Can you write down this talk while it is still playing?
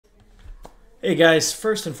Hey guys,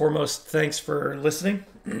 first and foremost, thanks for listening.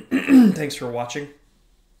 Thanks for watching.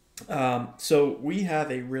 So we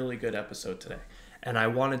have a really good episode today, and I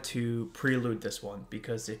wanted to prelude this one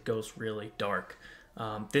because it goes really dark.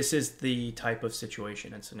 This is the type of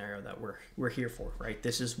situation and scenario that we're here for, right?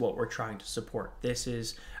 This is what we're trying to support. This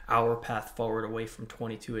is our path forward away from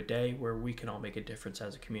 22 a day, where we can all make a difference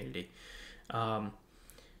as a community. Um,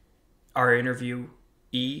 our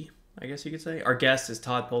interviewee, I guess you could say, our guest is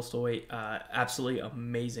Todd Postlewait. Absolutely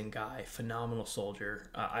amazing guy, phenomenal soldier.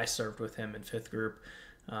 I served with him in fifth group.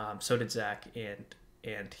 So did Zach,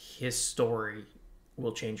 and his story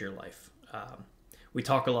will change your life. We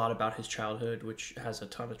talk a lot about his childhood, which has a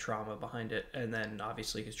ton of trauma behind it, and then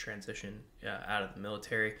obviously his transition out of the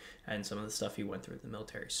military and some of the stuff he went through in the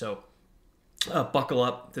military. So buckle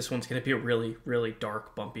up. This one's going to be a really, really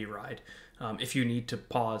dark, bumpy ride. If you need to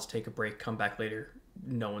pause, take a break, come back later.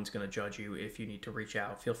 No one's going to judge you. If you need to reach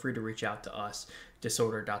out, feel free to reach out to us,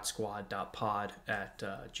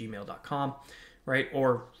 disorder.squad.pod@gmail.com, right?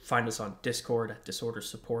 Or find us on Discord at Disorder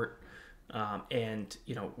Support. And,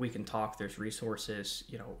 we can talk. There's resources.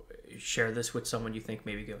 Share this with someone you think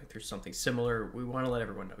may be going through something similar. We want to let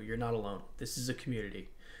everyone know you're not alone. This is a community.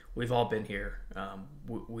 We've all been here.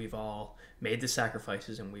 We've all made the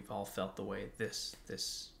sacrifices, and we've all felt the way this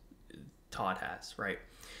Todd has, right?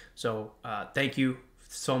 So thank you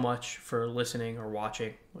so much for listening or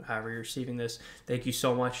watching, however you're receiving this. Thank you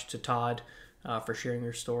so much to Todd for sharing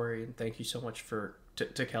your story, and thank you so much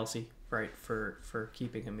to Kelsey, right, for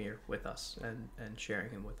keeping him here with us and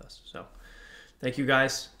sharing him with us. So thank you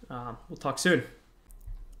guys. We'll talk soon.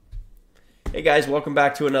 Hey guys, welcome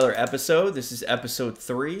back to another episode. This is episode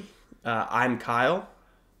 3. I'm Kyle.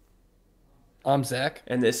 I'm Zach.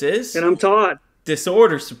 And this is... And I'm Todd.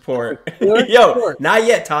 Disorder Support. Yo, not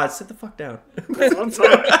yet, Todd. Sit the fuck down. I'm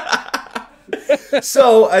sorry.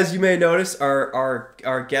 So, as you may notice,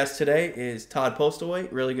 our guest today is Todd Postlewait,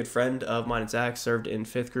 really good friend of mine and Zach, served in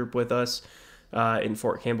 5th group with us in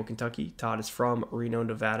Fort Campbell, Kentucky. Todd is from Reno,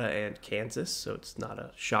 Nevada, and Kansas, so it's not a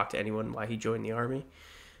shock to anyone why he joined the Army.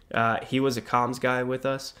 He was a comms guy with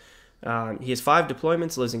us. He has 5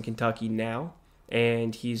 deployments, lives in Kentucky now,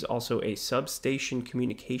 and he's also a substation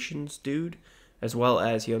communications dude, as well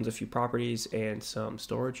as he owns a few properties and some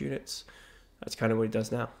storage units. That's kind of what he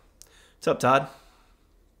does now. What's up, Todd?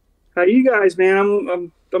 How you guys,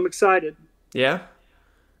 man? I'm excited. Yeah?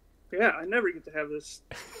 Yeah, I never get to have this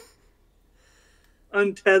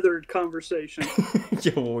untethered conversation.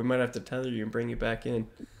 Yeah, well, we might have to tether you and bring you back in.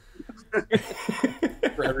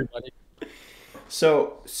 For everybody.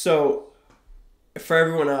 So for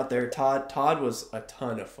everyone out there, Todd was a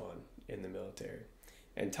ton of fun in the military.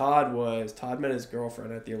 And Todd met his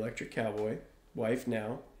girlfriend at the Electric Cowboy, wife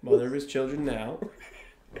now, mother of his children now.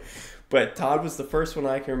 But Todd was the first one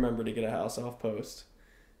I can remember to get a house off post.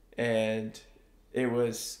 And it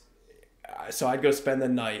was, so I'd go spend the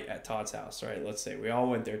night at Todd's house, right? Let's say we all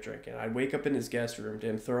went there drinking. I'd wake up in his guest room to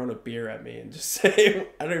him throwing a beer at me and just say,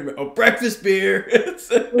 I don't even, breakfast beer. It's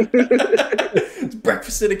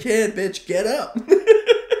breakfast in a can, bitch, get up.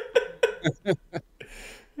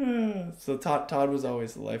 So Todd was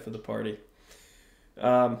always the life of the party.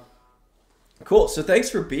 Cool. So thanks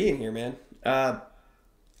for being here, man. I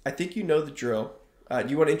think you know the drill. Do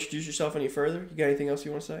you want to introduce yourself any further? You got anything else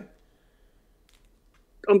you want to say?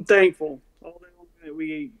 I'm thankful all day long that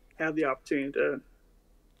we have the opportunity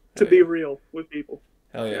to be real with people.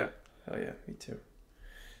 Hell yeah. Hell yeah. Me too.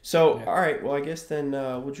 So, all right. Well, I guess then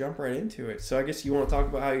we'll jump right into it. So I guess you want to talk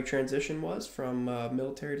about how your transition was from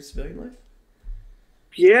military to civilian life?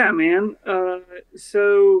 Yeah, man.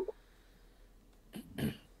 So,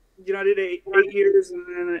 I did eight years, and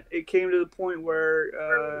then it came to the point where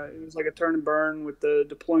it was like a turn and burn with the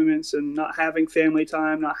deployments and not having family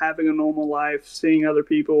time, not having a normal life, seeing other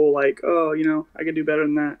people like, oh, I could do better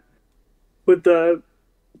than that. With the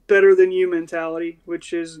better than you mentality,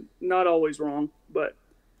 which is not always wrong, but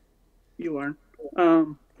you learn.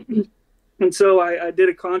 And so I did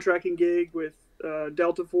a contracting gig with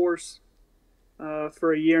Delta Force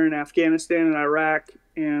for a year in Afghanistan and Iraq,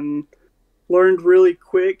 and learned really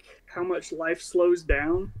quick how much life slows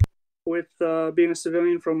down with being a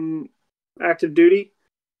civilian from active duty.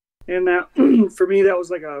 And that, for me, that was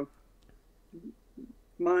like a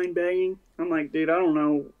mind banging. I'm like, dude, I don't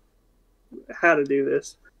know how to do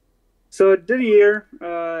this. So I did a year,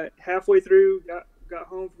 halfway through, got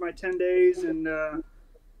home for my 10 days, and my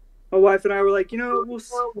wife and I were like, we'll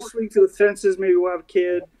swing to the fences, maybe we'll have a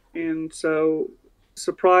kid. And so,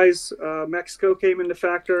 surprise, Mexico came into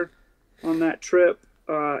factor on that trip,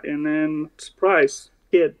 and then surprise,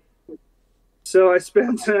 kid. So I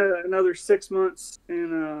spent another 6 months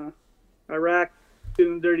in Iraq,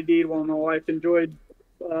 doing a dirty deed while my wife enjoyed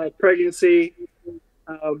pregnancy,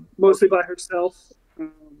 mostly by herself.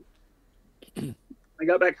 I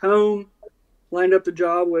got back home, lined up the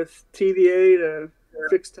job with TVA to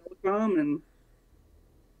fix telecom, and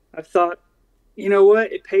I thought, you know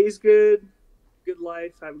what? It pays good, good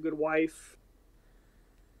life. I have a good wife,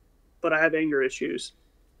 but I have anger issues,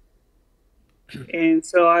 and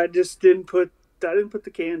so I just didn't put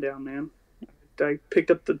the can down, man. I picked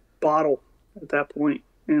up the bottle at that point,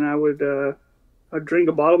 and I'd drink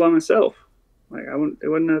a bottle by myself. Like I wouldn't. It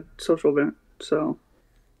wasn't a social event, so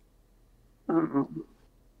I don't know.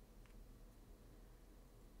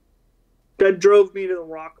 That drove me to the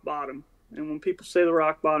rock bottom. And when people say the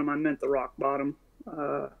rock bottom, I meant the rock bottom.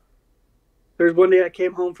 There's one day I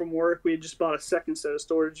came home from work. We had just bought a second set of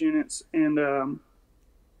storage units, and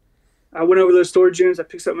I went over those storage units. I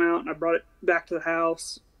picked something out, and I brought it back to the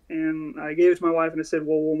house, and I gave it to my wife, and I said,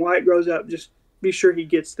 "Well, when Wyatt grows up, just be sure he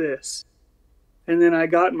gets this." And then I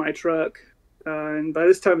got in my truck, and by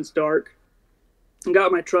this time it's dark. I got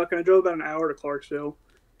in my truck, and I drove about an hour to Clarksville,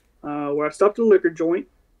 where I stopped at a liquor joint,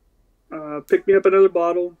 picked me up another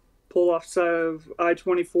bottle, pulled off the side of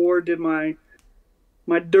I-24, did my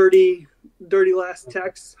dirty last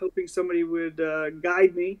text, hoping somebody would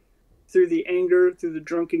guide me through the anger, through the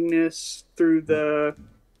drunkenness, through the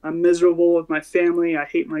I'm miserable with my family, I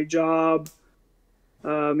hate my job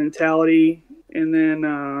mentality, and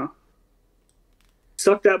then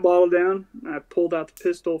sucked that bottle down. I pulled out the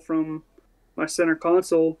pistol from my center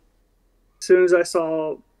console. As soon as I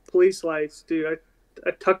saw police lights, dude,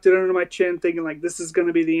 I tucked it under my chin thinking, like, this is going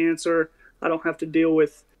to be the answer. I don't have to deal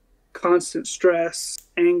with constant stress,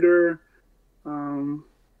 anger.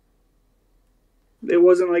 It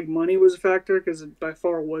wasn't like money was a factor, because it by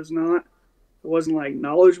far was not. It wasn't like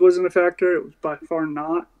knowledge wasn't a factor. It was by far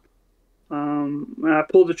not. I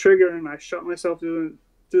pulled the trigger and I shot myself through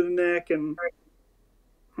the neck and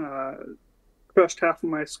crushed half of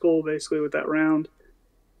my skull basically with that round.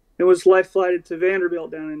 It was life flighted to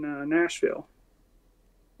Vanderbilt down in Nashville.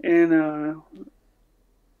 And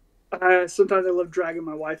sometimes I love dragging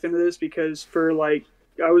my wife into this, because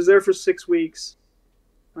I was there for 6 weeks,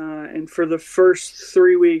 and for the first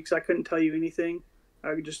 3 weeks I couldn't tell you anything.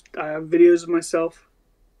 I have videos of myself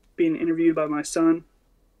being interviewed by my son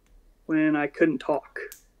when I couldn't talk,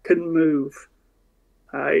 couldn't move.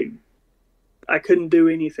 I couldn't do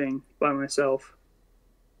anything by myself.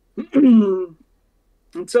 And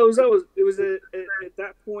so it was at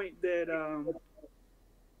that point that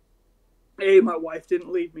my wife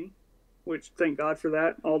didn't leave me, which thank God for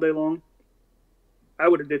that all day long. I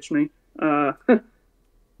would have ditched me.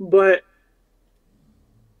 But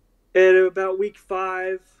at about week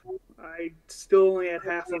 5, I still only had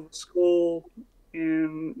half of a skull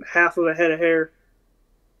and half of a head of hair.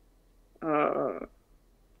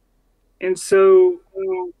 And so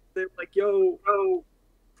they were like, yo,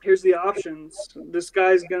 here's the options. This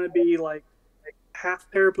guy's going to be like half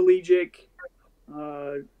paraplegic.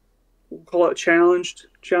 We'll call it challenged.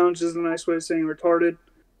 Challenged is a nice way of saying retarded.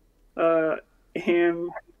 And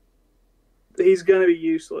he's going to be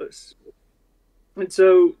useless. And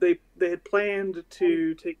so they had planned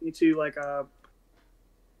to take me to like a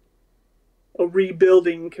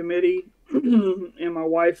rebuilding committee, and my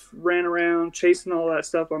wife ran around chasing all that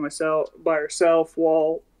stuff by herself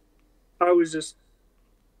while I was just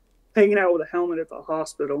hanging out with a helmet at the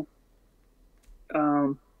hospital.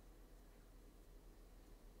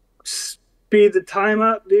 Speed the time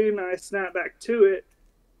up, dude, and I snap back to it.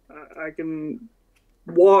 I can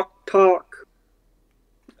walk, talk,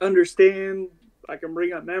 understand. I can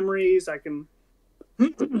bring up memories. I can.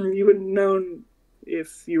 You wouldn't have known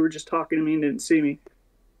if you were just talking to me and didn't see me.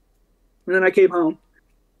 And then I came home,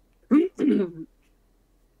 and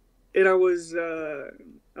I was.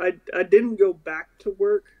 I didn't go back to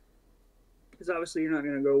work, because obviously you're not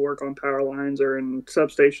going to go work on power lines or in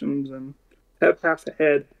substations and have half a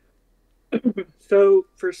head. So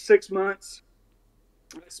for 6 months,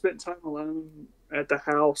 I spent time alone at the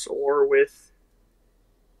house or with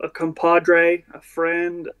a compadre, a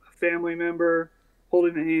friend, a family member,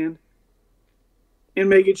 holding a hand, and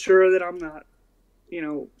making sure that I'm not,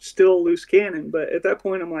 still a loose cannon. But at that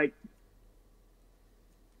point, I'm like,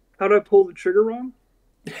 how do I pull the trigger wrong?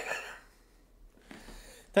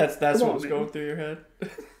 That's what was going through your head.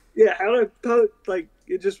 Yeah,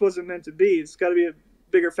 it just wasn't meant to be. It's got to be a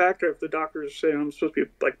bigger factor if the doctors say I'm supposed to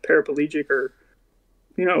be like paraplegic or,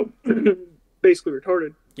 basically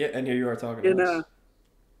retarded. Yeah, and here you are talking to us.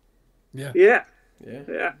 Yeah.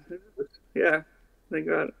 Thank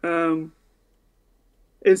God. And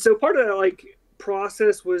so part of that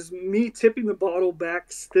process was me tipping the bottle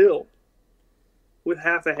back still. with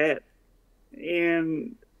half a head.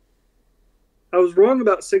 And I was wrong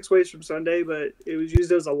about 6 ways from Sunday, but it was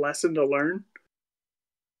used as a lesson to learn.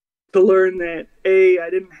 To learn that I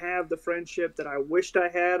didn't have the friendship that I wished I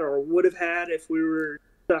had or would have had if we were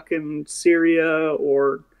stuck in Syria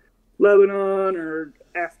or Lebanon or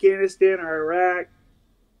Afghanistan or Iraq,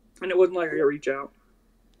 and it wasn't like I could reach out.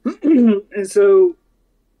 And so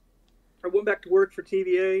I went back to work for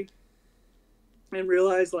TVA and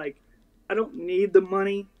realized like I don't need the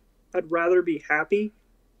money. I'd rather be happy.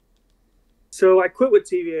 So I quit with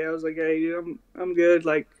TVA. I was like, hey, dude, I'm good.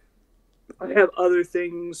 Like I have other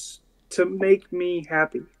things to make me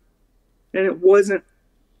happy. And it wasn't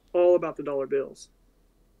all about the dollar bills.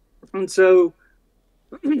 And so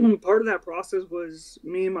part of that process was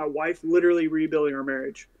me and my wife literally rebuilding our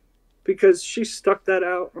marriage because she stuck that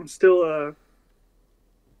out. I'm still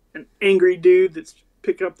an angry dude that's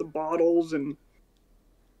picking up the bottles and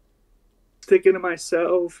sticking to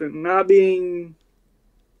myself and not being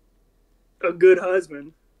a good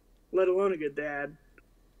husband, let alone a good dad.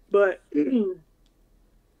 But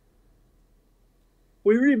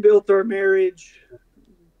we rebuilt our marriage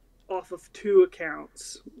off of two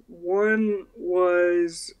accounts. One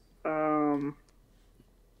was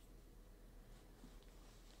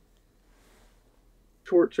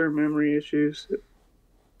short-term memory issues.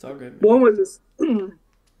 It's all good. One was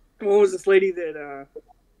this lady that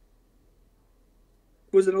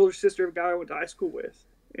was an older sister of a guy I went to high school with,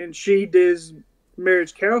 and she does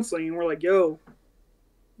marriage counseling, and we're like, yo,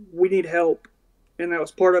 we need help. And that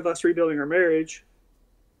was part of us rebuilding our marriage.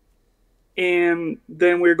 And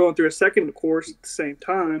then we were going through a second course at the same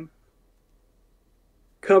time,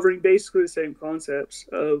 covering basically the same concepts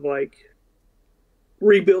of like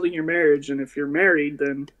rebuilding your marriage. And if you're married,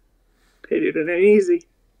 then hey, dude, it ain't easy.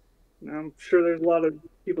 And I'm sure there's a lot of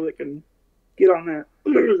people that can get on that.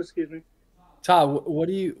 Excuse me. Todd, what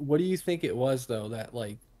do you think it was though that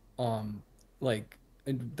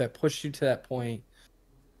that pushed you to that point?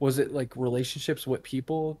 Was it like relationships with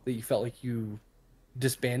people that you felt like you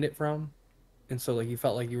disbanded from, and so like you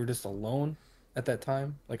felt like you were just alone at that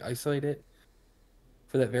time, like isolated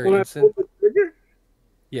for that very instant?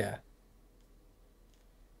 Yeah.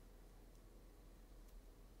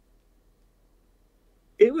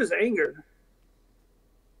 It was anger.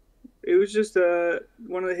 It was just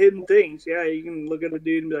one of the hidden things. Yeah, you can look at a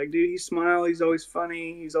dude and be like, dude, he smiles, he's always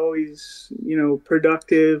funny, he's always,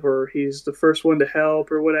 productive, or he's the first one to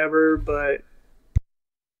help or whatever. But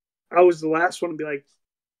I was the last one to be like,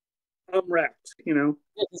 I'm wrecked,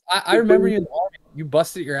 I remember you in the army. You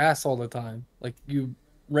busted your ass all the time. Like you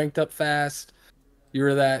ranked up fast. You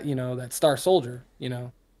were that, that star soldier,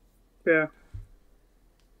 Yeah.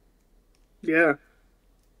 Yeah.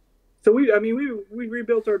 So we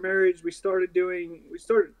rebuilt our marriage. We started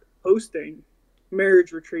hosting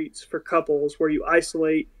marriage retreats for couples where you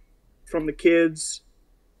isolate from the kids,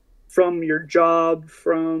 from your job,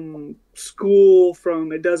 from school,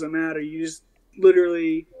 it doesn't matter. You just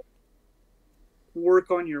literally work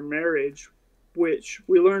on your marriage, which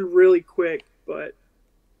we learned really quick, but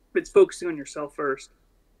it's focusing on yourself first.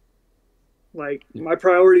 Like my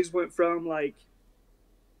priorities went from like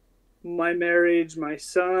my marriage, my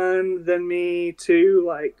son, then me, to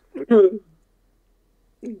like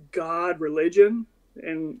God, religion,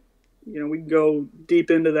 and we can go deep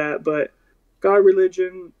into that, but God,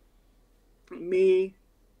 religion, me,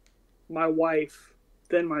 my wife,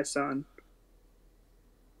 then my son.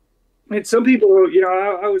 And some people,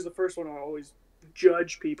 I was the first one to always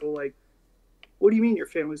judge people like, what do you mean your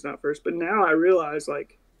family's not first? But now I realize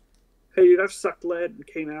like, hey, dude, I've sucked lead and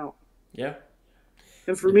came out. Yeah.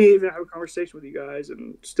 And for me, even to have a conversation with you guys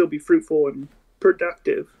and still be fruitful and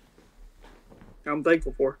productive, I'm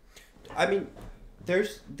thankful for. I mean,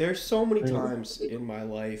 there's so many times in my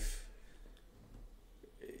life.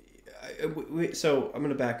 So I'm going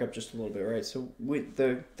to back up just a little bit, right? So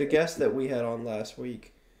the guest that we had on last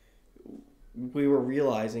week, we were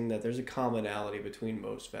realizing that there's a commonality between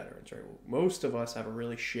most veterans, right? Most of us have a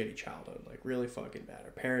really shitty childhood, like really fucking bad.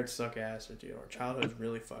 Our parents suck ass, or our childhood is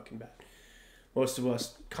really fucking bad. Most of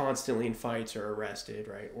us constantly in fights or arrested,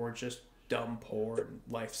 right? Or just dumb poor and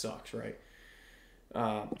life sucks, right?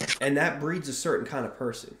 And that breeds a certain kind of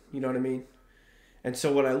person. You know what I mean? And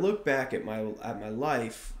so when I look back at my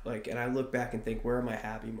life, like, and I look back and think, where are my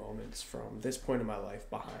happy moments from this point in my life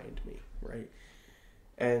behind me, right?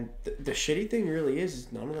 And the shitty thing really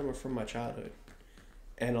is none of them are from my childhood.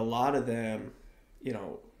 And a lot of them,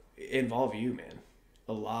 involve you, man.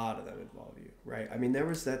 A lot of them involve you, right? I mean, there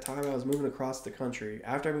was that time I was moving across the country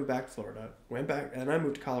after I moved back to Florida, went back, and I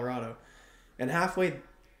moved to Colorado. And halfway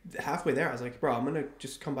halfway there, I was like, bro, I'm gonna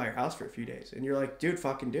just come by your house for a few days. And you're like, dude,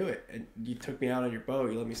 fucking do it. And you took me out on your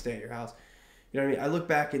boat. You let me stay at your house. You know what I mean? I look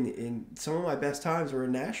back in some of my best times were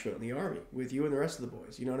in Nashville in the Army with you and the rest of the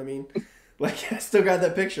boys. You know what I mean? Like, I still got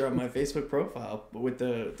that picture on my Facebook profile with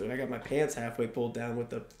I got my pants halfway pulled down with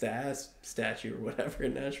the ass statue or whatever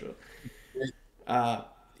in Nashville.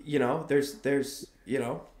 You know, there's you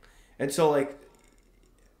know, and so like,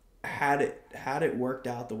 had it worked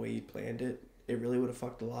out the way you planned it, it really would have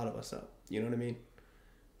fucked a lot of us up. You know what I mean?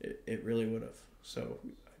 It really would have. So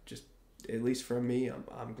just, at least from me,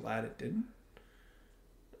 I'm glad it didn't.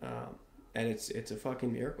 And it's a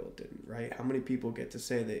fucking miracle it didn't, right? How many people get to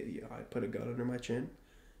say that, you know, I put a gun under my chin,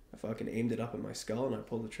 I fucking aimed it up at my skull, and I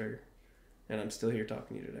pulled the trigger, and I'm still here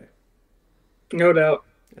talking to you today. No doubt.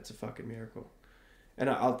 That's a fucking miracle. And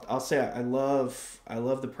I'll say I love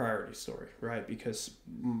the priority story, right? Because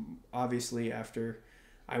obviously after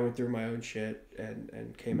I went through my own shit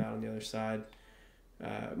and came out on the other side,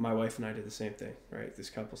 my wife and I did the same thing, right? This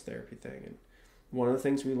couples therapy thing. And one of the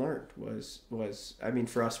things we learned was I mean,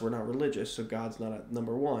 for us, we're not religious, so God's not at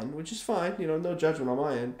number one, which is fine, you know, no judgment on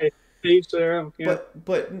my end. Yeah.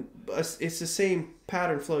 But it's the same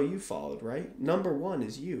pattern flow you followed, right? Number one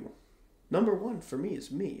is you. Number one for me is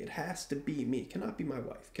me. It has to be me. It cannot be my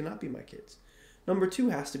wife. Cannot be my kids. Number two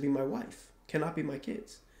has to be my wife. Cannot be my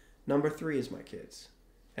kids. Number three is my kids.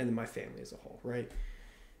 And then my family as a whole, right?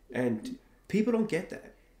 And people don't get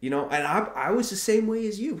that. You know, and I was the same way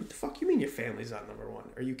as you. What the fuck you mean your family's not number one?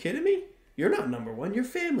 Are you kidding me? You're not number one. Your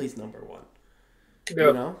family's number one. Yep.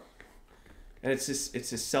 You know? And it's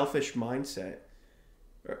this selfish mindset,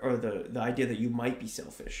 or the idea that you might be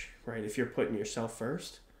selfish, right? If you're putting yourself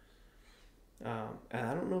first. And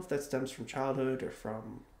I don't know if that stems from childhood or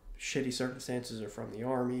from shitty circumstances or from the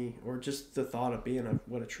Army or just the thought of being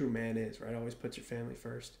what a true man is, right? Always puts your family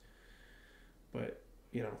first. But,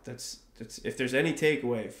 you know, that's if there's any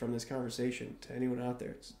takeaway from this conversation to anyone out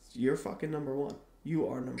there, you're fucking number one. You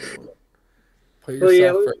are number one. Put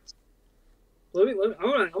yourself first.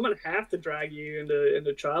 I'm gonna have to drag you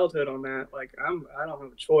into childhood on that. Like I don't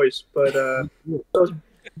have a choice, but I was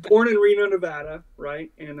born in Reno, Nevada,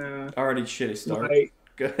 right? And already shitty start. Right.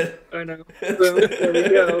 Good. I know. So, there we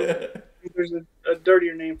go. There's a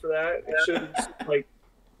dirtier name for that. It should be like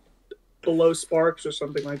Below Sparks or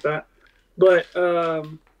something like that. But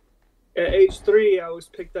at age 3, I was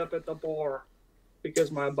picked up at the bar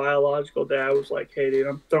because my biological dad was like, "Hey, dude,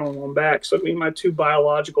 I'm throwing one back." So me and my 2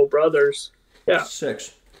 biological brothers,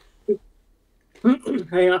 6.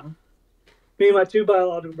 Hang on. Me and my 2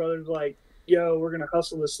 biological brothers were like, "Yo, we're gonna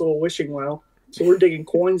hustle this little wishing well." So we're digging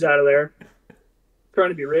coins out of there, trying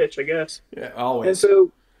to be rich, I guess. Yeah, always. And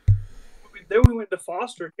so then we went to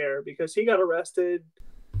foster care because he got arrested.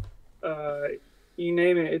 You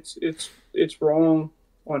name it, it's wrong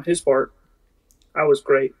on his part. I was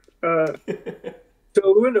great.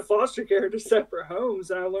 So we went to foster care to separate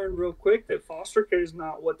homes, and I learned real quick that foster care is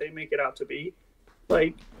not what they make it out to be.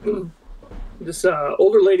 Like, this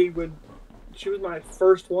older lady she was my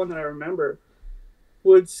first one that I remember,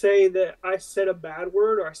 would say that I said a bad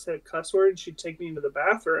word or I said a cuss word, and she'd take me into the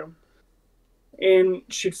bathroom, and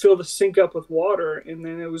she'd fill the sink up with water, and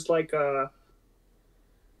then it was like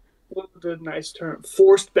what was the nice term?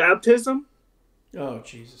 Forced baptism. Oh,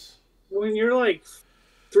 Jesus. When you're like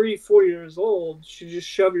 3-4 years old, you just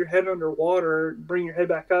shove your head underwater, bring your head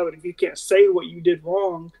back up, and if you can't say what you did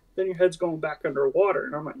wrong, then your head's going back underwater.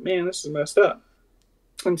 And I'm like, man, this is messed up.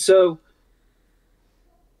 And so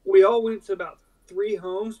we all went to about 3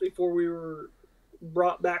 homes before we were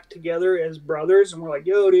brought back together as brothers. And we're like,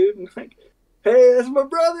 yo, dude. And like, hey, that's my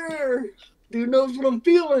brother. Dude knows what I'm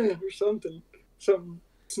feeling, or something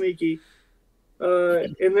sneaky.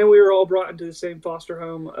 And then we were all brought into the same foster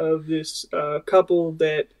home of this couple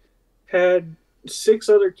that had 6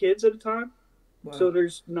 other kids at a time. Wow. So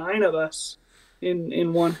there's 9 of us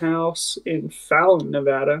in one house in Fallon,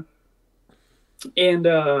 Nevada. And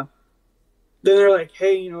then they're like,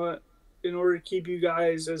 hey, you know what? In order to keep you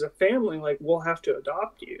guys as a family, like, we'll have to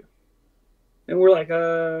adopt you. And we're like,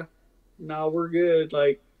 no, we're good.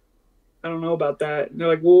 Like, I don't know about that. And they're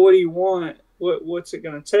like, well, what do you want? What's it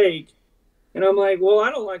going to take? And I'm like, well,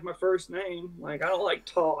 I don't like my first name. Like, I don't like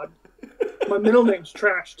Todd. My middle name's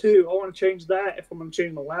trash, too. I want to change that if I'm going to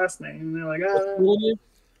change my last name. And they're like,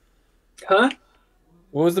 huh?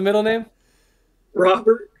 What was the middle name?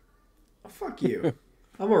 Robert. Oh, fuck you.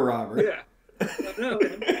 I'm a Robert. Yeah. I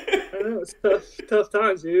know. It's tough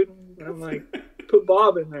times, dude. And I'm like, put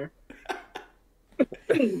Bob in there.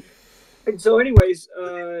 And so anyways,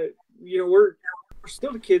 we're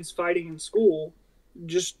still the kids fighting in school,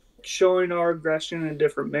 just showing our aggression in a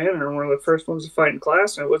different manner. And one of the first ones to fight in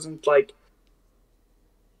class, and it wasn't like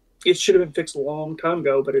it should have been fixed a long time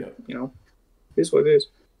ago, but it, is what it is.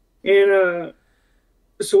 And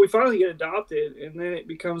so we finally get adopted, and then it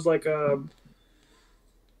becomes like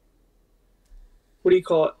what do you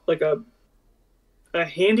call it? Like a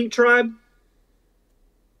handy tribe,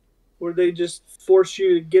 where they just force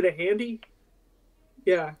you to get a handy.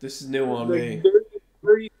 Yeah, This is new on like me.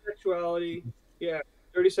 dirty sexuality. Yeah,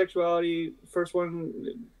 dirty sexuality. First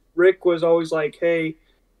one, Rick was always like, "Hey,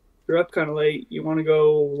 you're up kind of late. You want to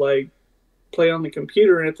go like play on the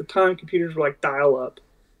computer?" And at the time, computers were like dial up,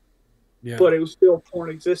 Yeah. but it was still porn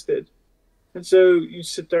existed. And so you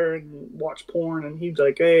sit there and watch porn, and he's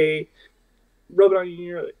like, "Hey, rub it on you." And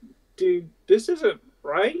you're like, "Dude, this isn't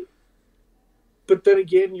right." But then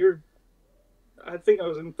again, I think I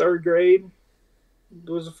was in third grade. It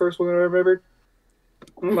was the first one that I remembered.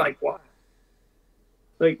 I'm like, why?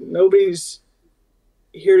 Like, nobody's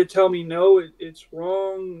here to tell me no, it's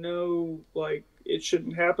wrong. No, like, it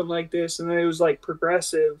shouldn't happen like this. And then it was like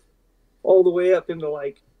progressive all the way up into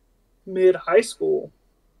like mid high school,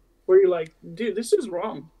 where you're like, dude, this is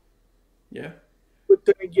wrong. Yeah. But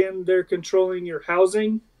then again, they're controlling your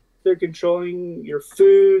housing, they're controlling your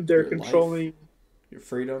food, they're Your controlling life. Your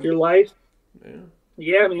freedom. your life. Yeah.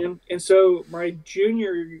 Yeah, man. And so my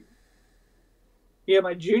junior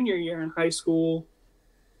year in high school,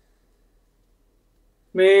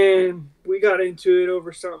 man, we got into it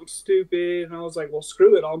over something stupid, and I was like, well,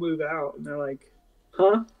 screw it, I'll move out. And they're like,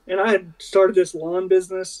 huh? And I had started this lawn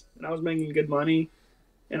business, and I was making good money,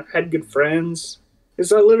 and I had good friends. And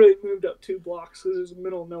so I literally moved up 2 blocks, because it was the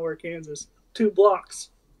middle of nowhere, Kansas. 2 blocks.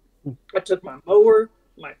 I took my mower,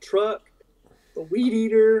 my truck, the weed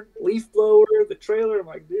eater, leaf blower, the trailer. I'm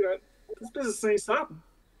like, dude, this business ain't stopping.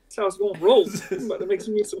 That's how it's going to roll. I'm about to make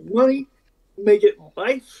some money, make it in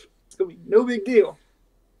life. It's going to be no big deal.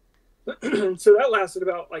 So that lasted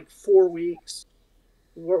about like 4 weeks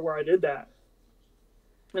where I did that.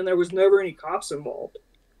 And there was never any cops involved.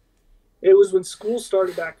 It was when school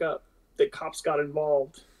started back up that cops got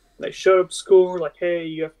involved. They showed up at school and were like, hey,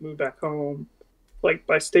 you have to move back home. Like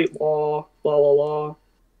by state law, la.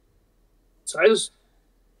 So I just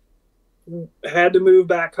had to move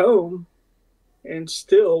back home, and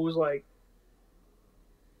still was like,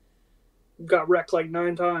 got wrecked like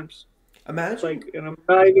 9 times. Imagine. Like, and I'm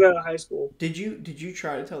not even out of high school. Did you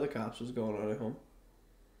try to tell the cops what's going on at home?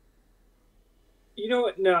 You know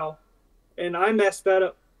what? No. And I messed that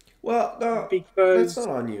up. Well, no, because that's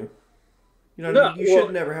not on you. You know, no, you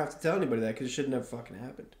should never have to tell anybody that, because it should never fucking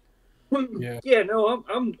happened. Yeah, no,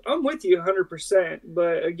 I'm with you 100%.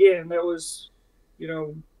 But again, that was,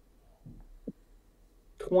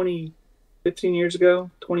 15 years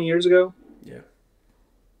ago, 20 years ago. Yeah.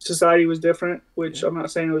 Society was different, which I'm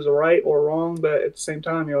not saying it was right or wrong, but at the same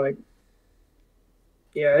time, you're like,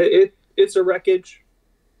 yeah, it's a wreckage.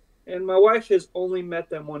 And my wife has only met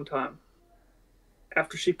them one time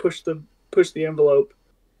after she pushed the envelope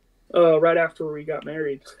right after we got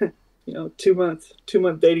married.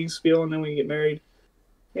 2-month dating spiel, and then we get married.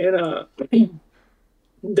 And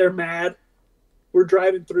they're mad. We're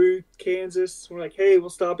driving through Kansas. We're like, hey, we'll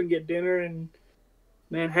stop and get dinner in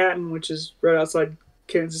Manhattan, which is right outside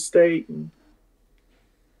Kansas State. And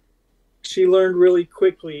she learned really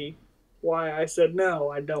quickly why I said no,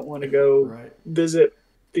 I don't want to go visit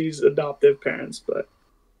these adoptive parents. But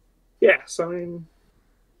yeah, so I mean,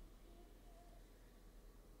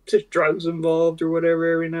 just drugs involved or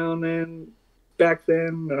whatever every now and then. Back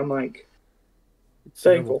then, and I'm like,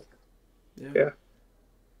 thankful. Yeah.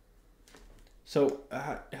 So,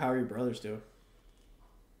 how are your brothers doing?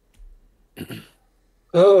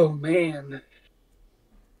 Oh man,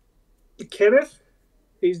 Kenneth,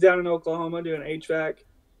 he's down in Oklahoma doing HVAC,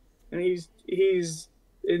 and he's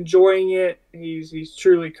enjoying it. He's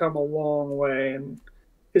truly come a long way, and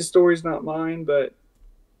his story's not mine, but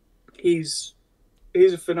he's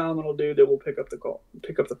a phenomenal dude that will pick up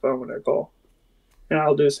the phone when I call, and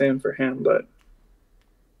I'll do the same for him. But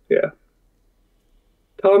yeah,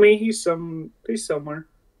 Tommy, he's somewhere.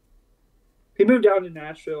 He moved down to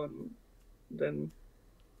Nashville, and then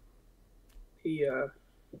he's a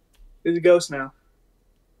ghost now.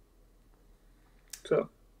 So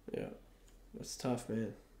yeah, that's tough,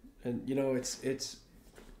 man. And it's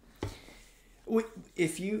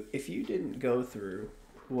if you didn't go through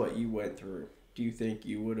what you went through, do you think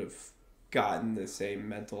you would have gotten the same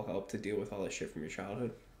mental help to deal with all that shit from your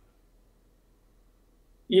childhood?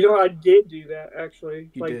 I did do that, actually.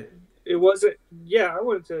 You did? It wasn't... Yeah, I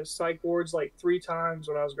went to psych wards like 3 times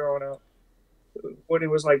when I was growing up. When it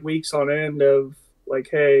was like weeks on end of like,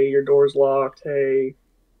 hey, your door's locked. Hey,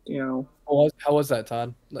 you know. How was that,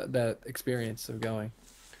 Todd? That experience of going?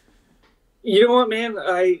 You know what, man?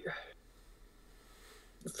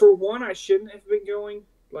 For one, I shouldn't have been going.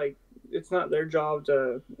 Like, it's not their job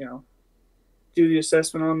to, do the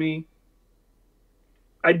assessment on me.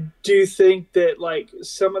 I do think that like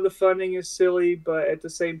some of the funding is silly, but at the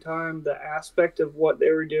same time, the aspect of what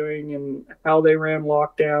they were doing and how they ran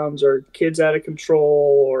lockdowns or kids out of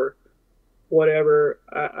control or whatever,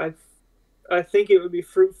 I think it would be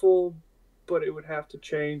fruitful, but it would have to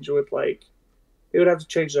change with like it would have to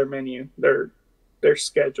change their menu, their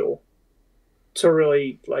schedule to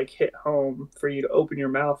really like hit home for you to open your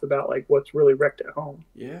mouth about like what's really wrecked at home.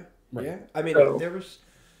 Yeah, Right. yeah. I mean, So- there was,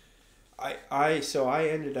 I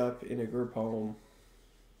ended up in a group home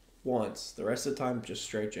once. The rest of the time, just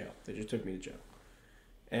straight jail. They just took me to jail.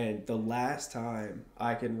 And the last time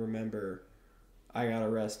I can remember, I got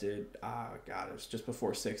arrested. God, it was just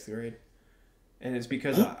before 6th grade, and it's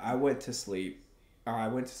because I went to sleep. Or I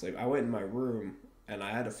went to sleep. I went in my room and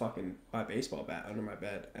I had my baseball bat under my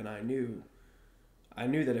bed, and I knew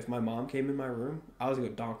that if my mom came in my room, I was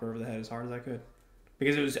gonna donk her over the head as hard as I could.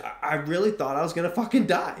 Because I really thought I was gonna fucking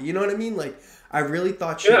die. You know what I mean? Like, I really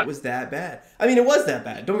thought shit was that bad. I mean, it was that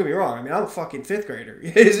bad. Don't get me wrong. I mean, I'm a fucking 5th grader.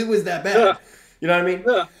 It was that bad. Yeah. You know what I mean?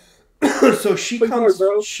 Yeah. So she Big comes.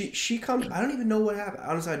 hard, bro. She comes. I don't even know what happened.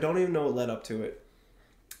 Honestly, I don't even know what led up to it.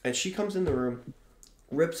 And she comes in the room,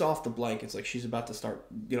 rips off the blankets like she's about to start,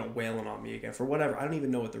 wailing on me again for whatever. I don't even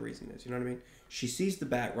know what the reason is. You know what I mean? She sees the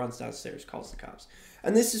bat, runs downstairs, calls the cops.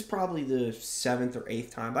 And this is probably the 7th or 8th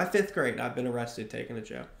time. By 5th grade, I've been arrested, taken to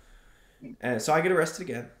jail. And so I get arrested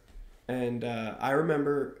again. And I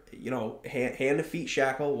remember, hand to feet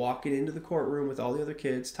shackle, walking into the courtroom with all the other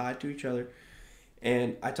kids tied to each other.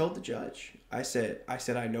 And I told the judge, I said,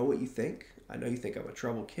 I know what you think. I know you think I'm a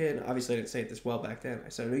troubled kid. Obviously, I didn't say it this well back then. I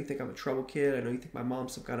said, I know you think I'm a troubled kid. I know you think my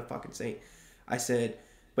mom's some kind of fucking saint. I said,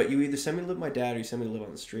 but you either send me to live with my dad or you send me to live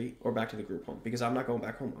on the street or back to the group home, because I'm not going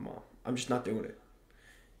back home with my mom. I'm just not doing it.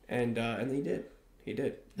 And he did. He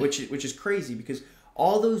did. Which is crazy, because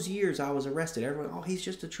all those years I was arrested, everyone, oh, he's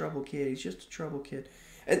just a troubled kid. He's just a troubled kid.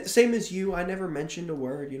 And same as you, I never mentioned a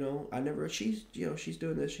word, she's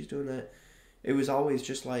doing this, she's doing that. It was always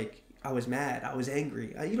just like, I was mad, I was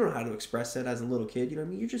angry. You don't know how to express that as a little kid, you know what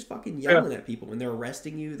I mean? You're just fucking yelling at people when they're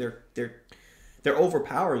arresting you. They're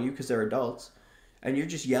overpowering you because they're adults. And you're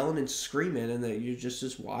just yelling and screaming, and that you're just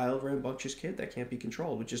this wild, rambunctious kid that can't be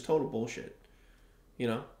controlled, which is total bullshit.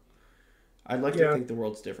 I'd like to think the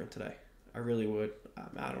world's different today. I really would.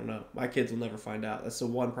 I don't know. My kids will never find out. That's the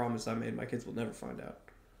one promise I made. My kids will never find out.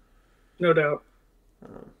 No doubt.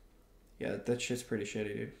 Yeah, that shit's pretty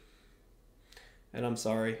shitty, dude. And I'm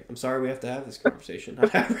sorry. I'm sorry we have to have this conversation.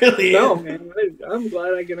 I really am. No, man. I'm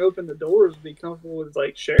glad I can open the doors and be comfortable with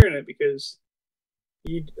like sharing it, because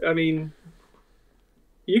you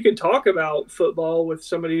can talk about football with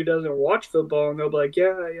somebody who doesn't watch football, and they'll be like,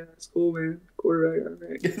 yeah, it's cool, man. Quarterback,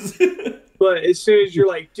 right. But as soon as you're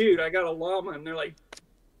like, dude, I got a llama, and they're like,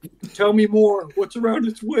 tell me more. What's around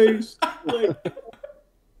its waist? Like,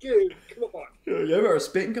 dude, come on. You ever a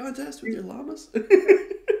spitting contest with your llamas?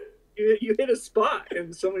 You hit a spot,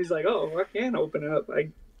 and somebody's like, oh, I can open up. I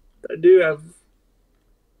do have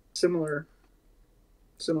similar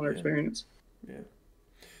experience. Yeah.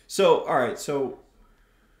 So, all right. So,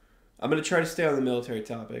 I'm going to try to stay on the military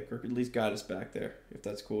topic, or at least guide us back there, if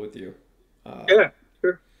that's cool with you. Yeah,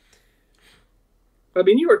 sure. I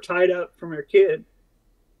mean, you were tied up from your kid.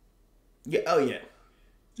 Yeah. Oh, yeah.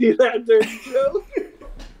 See that dirty joke?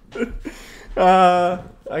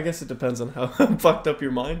 I guess it depends on how fucked up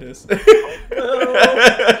your mind is. Take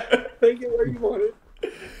it where you want it.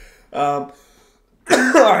 All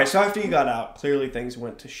right, so after you got out, clearly things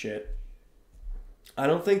went to shit. I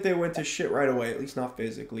don't think they went to shit right away, at least not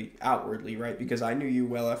physically, outwardly, right? Because I knew you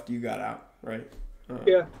well after you got out, right?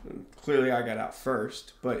 Yeah. Clearly I got out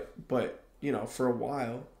first, but for a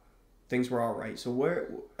while, things were all right.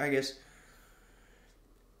 So I guess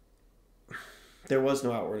there was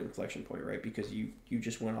no outward inflection point, right? Because you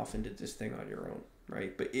just went off and did this thing on your own,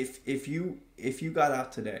 right? But if you got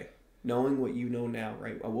out today, knowing what you know now,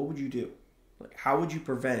 right? What would you do? Like, how would you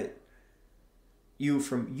prevent you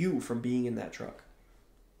from being in that truck?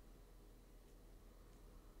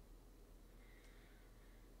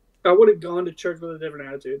 I would have gone to church with a different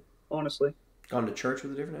attitude, honestly. Gone to church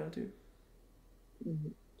with a different attitude?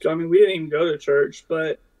 I mean, we didn't even go to church,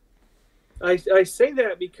 but I say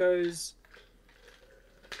that because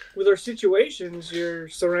with our situations, you're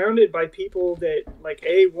surrounded by people that, like,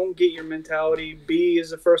 A, won't get your mentality, B,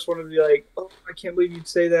 is the first one to be like, oh, I can't believe you'd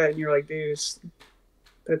say that, and you're like, dude,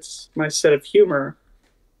 that's my set of humor.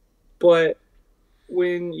 But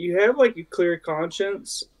when you have like a clear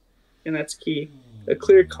conscience, and that's key, a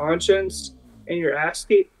clear conscience, and you're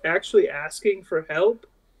actually asking for help,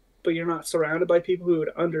 but you're not surrounded by people who would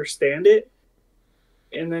understand it,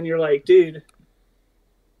 and then you're like, dude,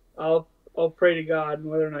 I'll pray to God, and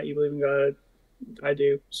whether or not you believe in God, I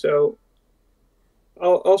do. So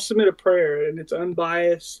I'll submit a prayer, and it's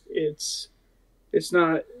unbiased. It's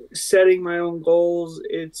not setting my own goals.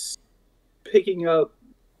 It's picking up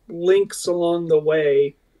links along the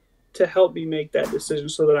way to help me make that decision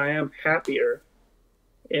so that I am happier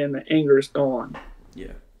and the anger is gone.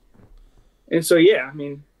 Yeah. And so, yeah, I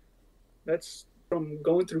mean, that's from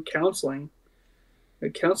going through counseling.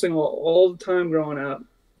 And counseling all the time growing up.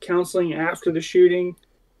 Counseling after the shooting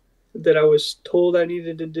that I was told I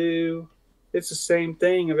needed to do. It's the same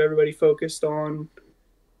thing of everybody focused on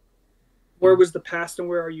where was the past and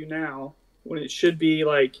where are you now, when it should be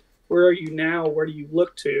like, where are you now? Where do you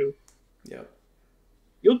look to? Yep.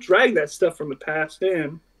 You'll drag that stuff from the past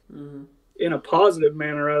in a positive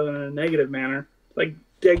manner rather than a negative manner. Like,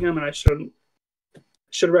 dang, I should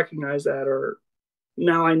have recognized that, or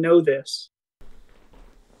now I know this.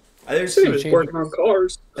 There's working on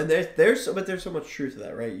cars, and there's so much truth to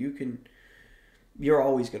that, right? You're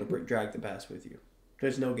always going to drag the past with you.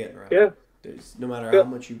 There's no getting around. Yeah. There's no matter how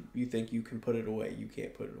much you think you can put it away, you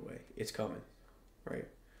can't put it away. It's coming, right?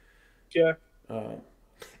 Yeah.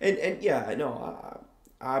 And yeah, I know.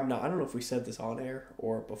 I'm not. I don't know if we said this on air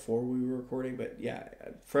or before we were recording, but yeah,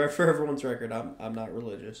 for everyone's record, I'm not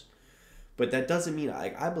religious, but that doesn't mean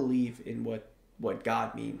I believe in what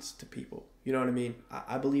God means to people. You know what I mean?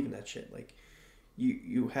 I believe in that shit. Like,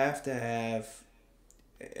 you have to have,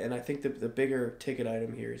 and I think the bigger ticket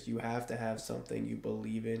item here is you have to have something you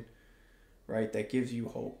believe in, right? That gives you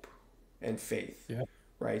hope and faith, yeah.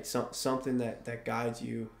 Right? Something that guides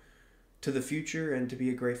you to the future and to be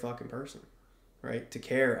a great fucking person, right? To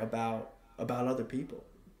care about other people.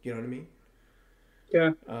 You know what I mean?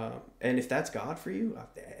 Yeah. And if that's God for you,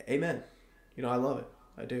 amen. You know, I love it.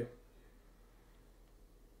 I do.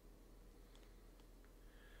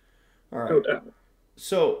 All right. No doubt.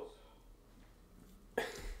 So,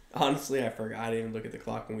 honestly, I forgot. I didn't even look at the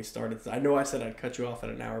clock when we started. I know I said I'd cut you off at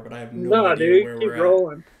an hour, but I have no idea where we're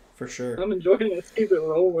rolling. at. For sure. I'm enjoying this. Keep it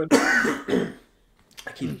rolling.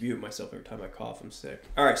 I keep muting myself every time I cough. I'm sick.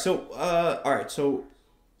 All right. So,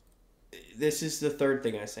 this is the third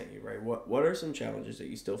thing I sent you, right? What are some challenges that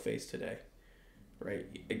you still face today, right?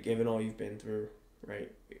 Given all you've been through,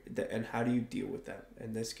 right? And how do you deal with that?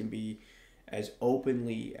 And this can be as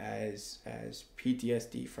openly as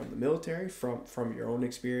PTSD from the military, from your own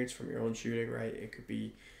experience, from your own shooting, right? It could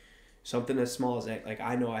be something as small as that. Like,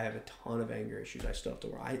 I know I have a ton of anger issues I still have to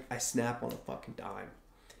work. I snap on a fucking dime.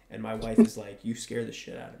 And my wife is like, you scare the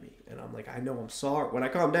shit out of me. And I'm like, I know I'm sorry. When I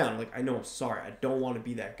calm down, I'm like, I know I'm sorry. I don't want to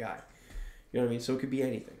be that guy. You know what I mean? So it could be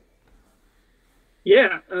anything.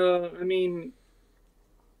 Yeah. I mean,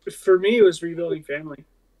 for me, it was rebuilding family.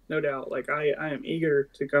 No doubt. Like, I am eager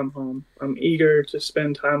to come home. I'm eager to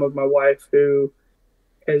spend time with my wife, who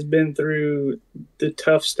has been through the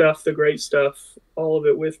tough stuff, the great stuff, all of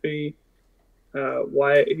it with me.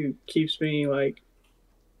 Wyatt, who keeps me like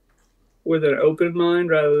with an open mind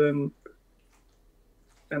rather than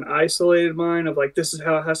an isolated mind of like, this is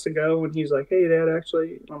how it has to go. And he's like, hey, Dad,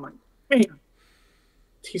 actually, and I'm like, man,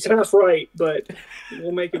 he's half right, but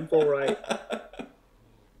we'll make him full right.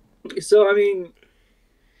 So, I mean,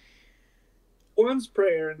 one's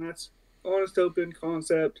prayer, and that's honest, open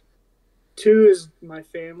concept. Two is my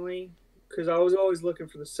family, because I was always looking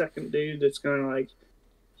for the second dude that's going to, like,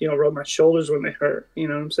 you know, rub my shoulders when they hurt. You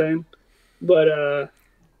know what I'm saying? But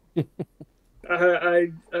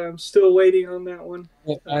I'm still waiting on that one.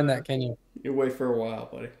 Can't find that, can you? You wait for a while,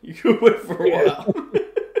 buddy. You can wait for a while.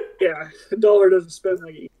 Yeah, $1 doesn't spend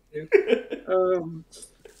like it used to.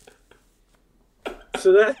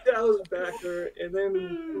 So that was a factor. And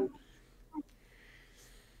then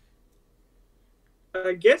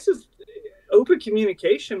I guess it's open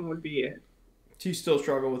communication would be it. Do you still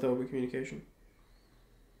struggle with open communication?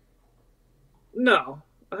 No,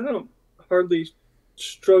 I don't hardly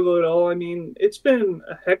struggle at all. I mean, it's been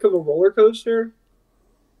a heck of a roller coaster.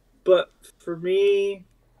 But for me,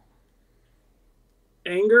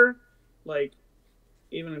 anger, like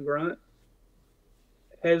even a grunt,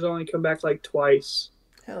 has only come back like twice.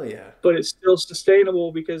 Hell yeah. But it's still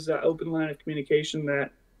sustainable because that open line of communication,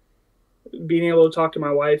 that being able to talk to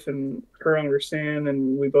my wife and her understand,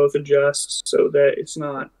 and we both adjust so that it's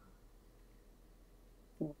not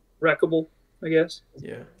wreckable, I guess.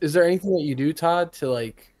 Yeah. Is there anything that you do, Todd, to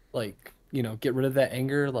like you know, get rid of that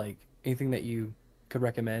anger? Like anything that you could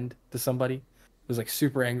recommend to somebody who's like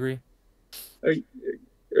super angry? Are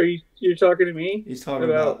you, you're talking to me? He's talking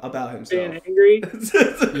about himself. Being angry?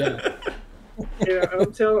 Yeah. Yeah,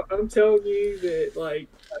 I'm telling you that, like,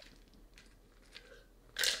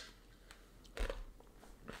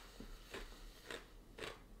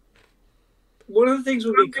 one of the things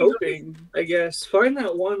would be coping, I guess. Find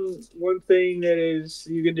that one thing that is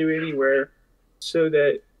you can do anywhere, so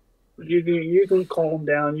that you can calm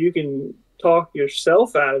down. You can talk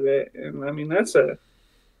yourself out of it, and I mean that's a,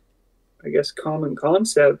 I guess, common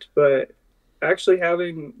concept. But actually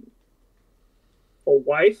having a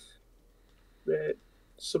wife that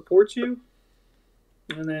supports you,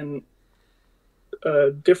 and then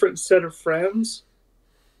a different set of friends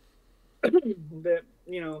that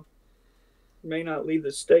may not leave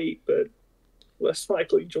the state, but less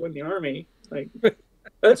likely join the army. Like,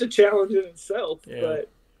 that's a challenge in itself. Yeah. But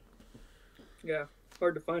yeah,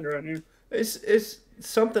 hard to find around here. It's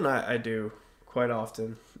something I do quite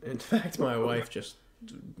often. In fact, my wife just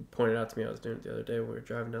pointed out to me I was doing it the other day when we were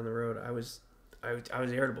driving down the road. I was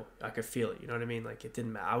irritable. I could feel it. You know what I mean? Like, it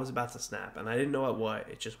didn't matter. I was about to snap, and I didn't know what.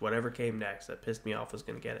 It just whatever came next that pissed me off was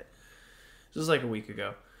gonna get it. This was like a week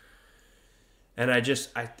ago, and I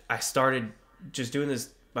started just doing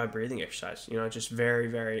this my breathing exercise. You know, just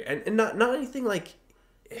very and not anything like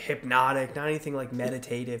hypnotic, not anything like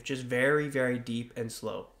meditative, just very deep and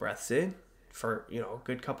slow. Breaths in for, a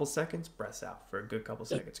good couple seconds, breaths out for a good couple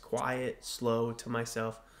seconds. Quiet, slow, to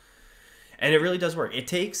myself. And it really does work.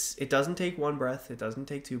 It doesn't take one breath, it doesn't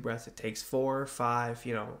take two breaths, it takes 4, 5,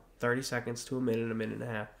 30 seconds to a minute and a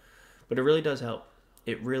half. But it really does help.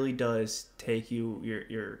 It really does take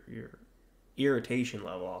your irritation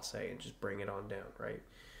level, I'll say, and just bring it on down, right?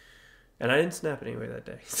 And I didn't snap anyway that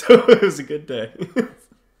day. So it was a good day.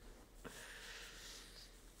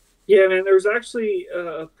 Yeah, man, there was actually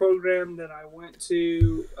a program that I went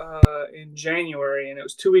to in January, and it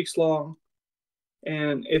was 2 weeks long,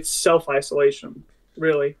 and it's self-isolation,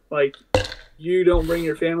 really. Like, you don't bring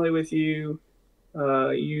your family with you.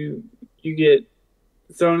 You get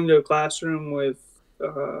thrown into a classroom with,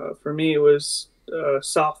 for me, it was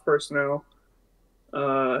soft personnel,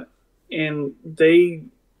 and they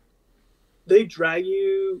drag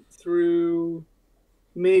you through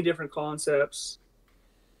many different concepts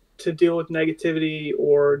to deal with negativity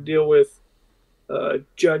or deal with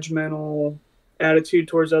judgmental attitude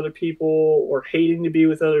towards other people or hating to be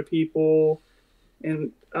with other people.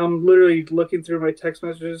 And I'm literally looking through my text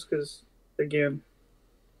messages because, again,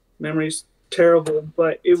 memory's terrible.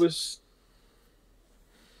 But it was,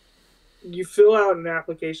 you fill out an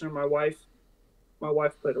application. My wife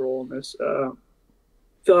played a role in this.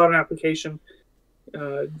 Fill out an application,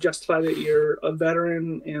 justify that you're a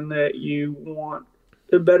veteran and that you want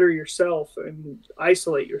to better yourself and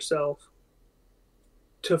isolate yourself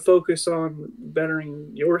to focus on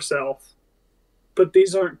bettering yourself. But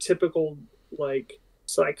these aren't typical, like,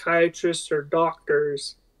 psychiatrists or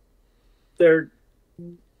doctors. They're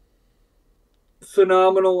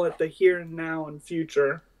phenomenal at the here and now and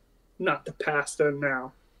future, not the past and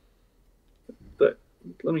now. But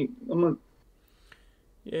I'm gonna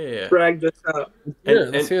drag this up.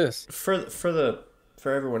 Let's hear this.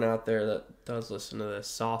 For everyone out there that does listen to this,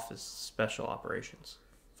 SOF is special operations,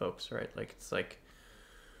 folks, right? Like, it's like,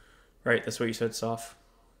 right? That's what you said, SOF?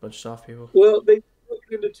 Bunch of SOF people? Well, they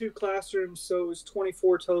broke into 2 classrooms, so it was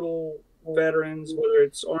 24 total veterans, whether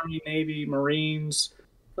it's Army, Navy, Marines.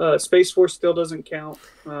 Space Force still doesn't count.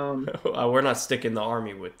 We're not sticking the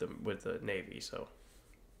Army with the Navy, so.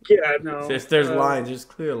 Yeah, no. If there's lines, there's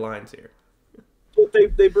clear lines here.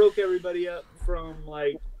 But they broke everybody up from,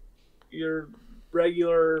 like, your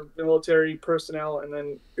regular military personnel and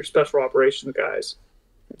then your special operations guys.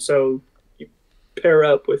 So you pair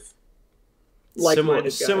up with like-minded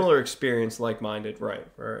guys. Similar experience, like-minded, right.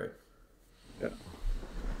 Yeah.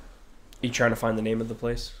 You trying to find the name of the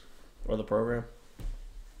place or the program?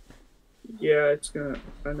 Yeah,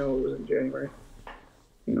 I know it was in January.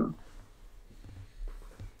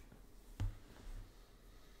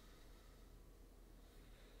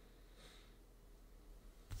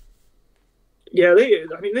 Yeah,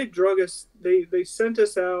 they drug us. They sent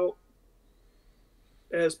us out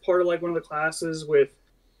as part of, like, one of the classes with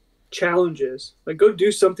challenges. Like, go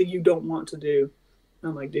do something you don't want to do.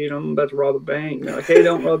 I'm like, dude, I'm about to rob a bank. And they're like, hey,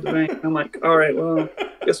 don't rob the bank. I'm like, all right, well,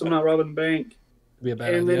 guess I'm not robbing the bank. Be a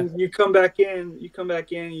bad and idea. Then you come back in,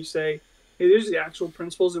 and you say, hey, there's the actual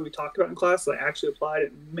principles that we talked about in class that I actually applied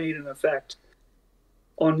and made an effect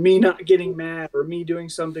on me not getting mad or me doing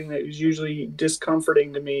something that was usually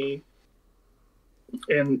discomforting to me.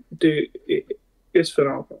 And dude, it's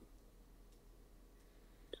phenomenal.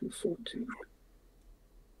 214.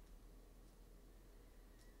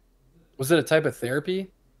 Was it a type of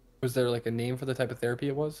therapy? Was there like a name for the type of therapy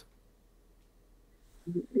it was?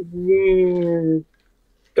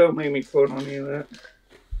 Don't make me quote on any of that.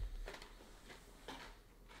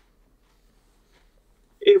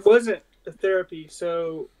 It wasn't a therapy,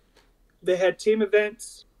 so they had team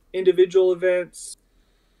events, individual events.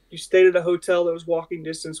 You stayed at a hotel that was walking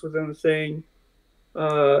distance within the thing.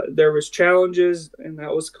 There was challenges, and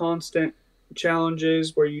that was constant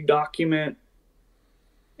challenges where you document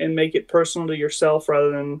and make it personal to yourself rather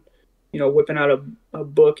than, whipping out a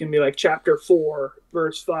book and be like, chapter 4,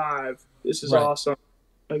 verse 5. This is awesome.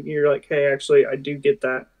 Like, you're like, hey, actually, I do get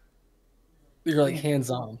that. You're like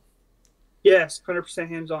hands-on. Yes, 100%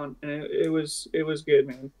 hands-on, and it was good,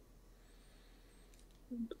 man.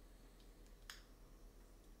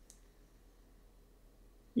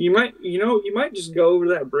 You might just go over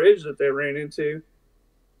that bridge that they ran into,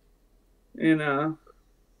 and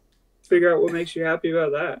figure out what makes you happy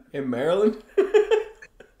about that. In Maryland?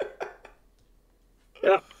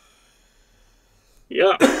 Yeah.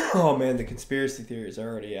 Yeah. Oh man, the conspiracy theories are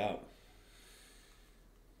already out.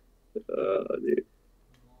 Dude.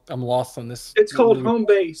 I'm lost on this. It's called home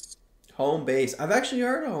base. Home base. I've actually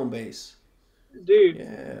heard of home base. Dude,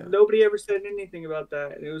 yeah. Nobody ever said anything about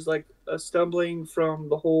that. And it was like a stumbling from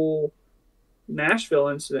the whole Nashville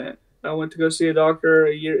incident. I went to go see a doctor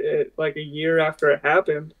a year after it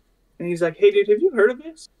happened. And he's like, hey, dude, have you heard of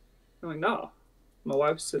this? I'm like, no. My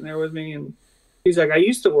wife's sitting there with me, and he's like, I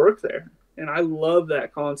used to work there, and I love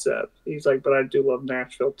that concept. He's like, but I do love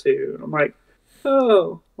Nashville, too. And I'm like,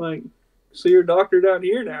 oh, like, so you're a doctor down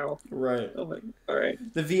here now. Right. I'm like, all right.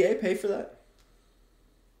 The VA pay for that?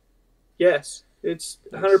 Yes. It's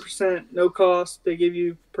 100% no cost. They give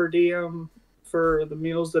you per diem for the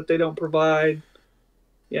meals that they don't provide.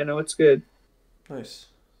 Yeah, no, it's good. Nice.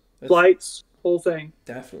 That's flights, whole thing.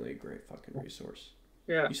 Definitely a great fucking resource.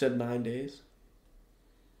 Yeah. You said 9 days?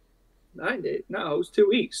 9 days? No, it was 2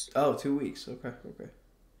 weeks. Oh, 2 weeks. Okay.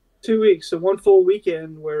 2 weeks. So one full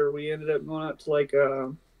weekend where we ended up going out to like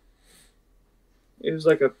it was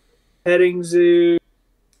like a petting zoo,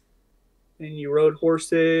 and you rode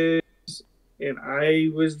horses, and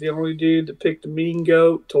I was the only dude that picked a mean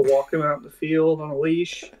goat to walk him out in the field on a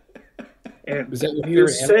leash. And was that he would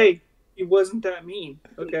say he wasn't that mean.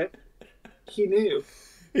 Okay. He knew.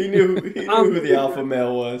 He knew who the alpha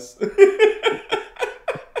male was.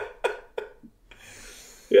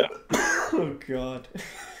 Yeah. Oh, God.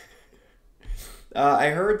 I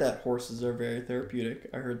heard that horses are very therapeutic.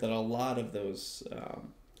 I heard that a lot of those...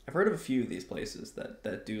 I've heard of a few of these places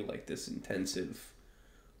that do, like, this intensive,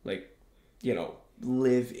 like,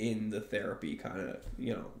 live in the therapy kind of,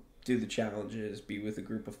 do the challenges, be with a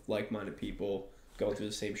group of like-minded people, go through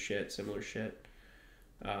the same shit, similar shit.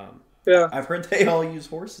 Yeah. I've heard they all use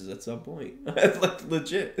horses at some point. Like,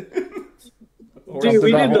 legit. Dude,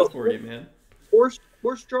 we did for you, man.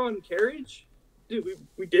 Horse-drawn carriage? Dude,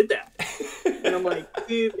 we did that. And I'm like,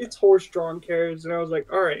 dude, it's horse-drawn carriage. And I was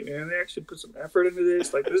like, all right, man, they actually put some effort into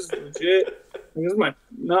this. Like, this is legit. This is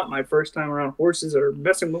not my first time around horses or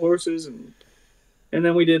messing with horses. And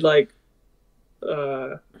then we did, like,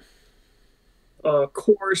 a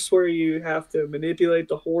course where you have to manipulate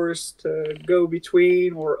the horse to go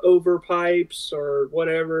between or over pipes or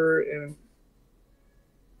whatever. And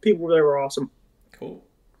people there were awesome. Cool.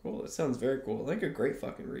 That sounds very cool. Like a great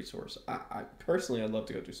fucking resource. I personally, I'd love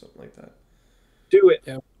to go do something like that. Do it.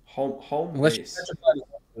 Yeah. Home base.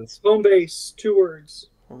 Home base. 2 words.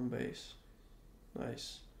 Home base.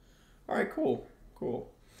 Nice. All right. Cool.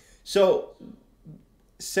 So,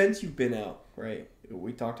 since you've been out, right?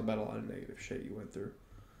 We talked about a lot of negative shit you went through.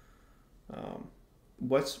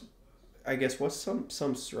 What's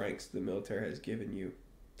some strengths the military has given you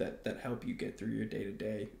that help you get through your day to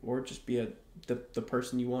day, or just be the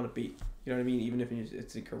person you want to be? You know what I mean? Even if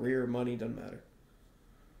it's a career, money, doesn't matter.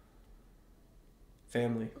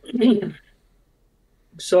 Family.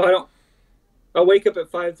 So I wake up at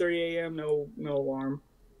 5:30 a.m. No alarm.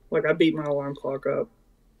 Like, I beat my alarm clock up.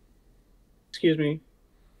 Excuse me.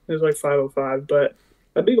 It was like 5:05, but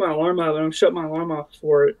I beat my alarm up and I'm shut my alarm off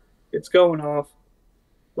before it's going off.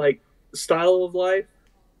 Like, style of life,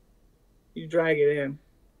 you drag it in.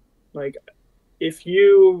 Like, if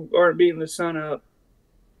you aren't beating the sun up,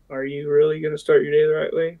 are you really going to start your day the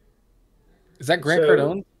right way? Is that Grant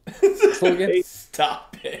Cardone?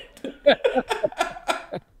 Stop it.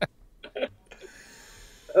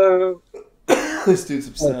 This dude's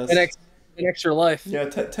obsessed. 10x your life. Yeah,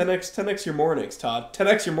 10x your mornings, Todd.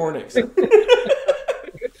 10x your mornings.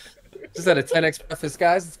 Just had a 10x breakfast,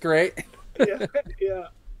 guys. It's great. Yeah.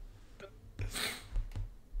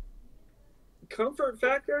 Comfort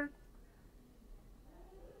factor?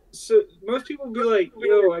 So most people be like,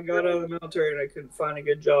 "Yo, I got out of the military and I couldn't find a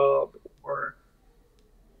good job," or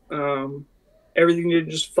um, everything didn't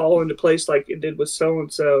just fall into place like it did with so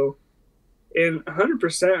and so. And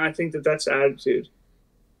 100%, I think that that's attitude.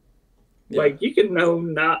 Yeah. Like you can know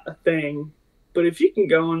not a thing, but if you can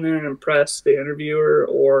go in there and impress the interviewer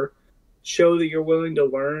or show that you're willing to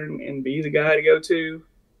learn and be the guy to go to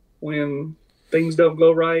when things don't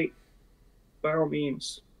go right, by all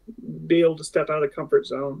means, be able to step out of the comfort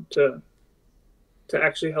zone to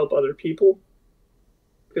actually help other people.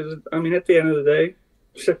 Because I mean, at the end of the day,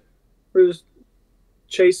 we're just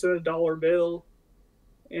chasing a dollar bill,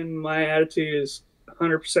 and my attitude is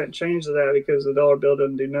 100% changed to that because the dollar bill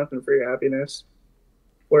doesn't do nothing for your happiness.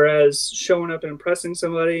 Whereas showing up and impressing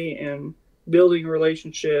somebody and building a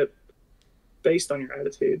relationship based on your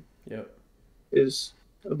attitude Yep. is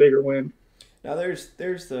a bigger win. Now there's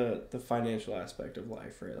the financial aspect of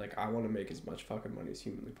life, right? Like I want to make as much fucking money as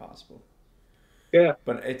humanly possible. Yeah.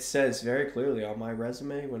 But it says very clearly on my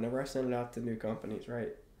resume, whenever I send it out to new companies,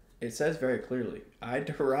 right? It says very clearly, I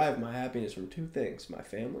derive my happiness from two things: my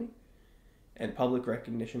family and public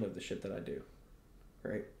recognition of the shit that I do,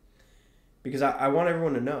 right? Because I want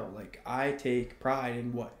everyone to know, like, I take pride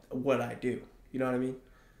in what I do. You know what I mean?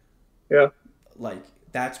 Yeah. Like,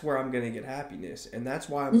 that's where I'm going to get happiness, and that's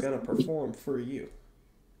why I'm going to perform for you.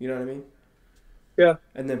 You know what I mean? Yeah.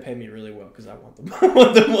 And then pay me really well because I want the I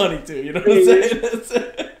want the money too. You know what I'm saying?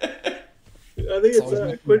 I think it's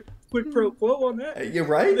a quid pro quo on that. You're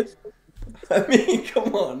right. I mean,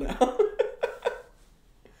 come on now.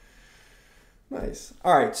 Nice.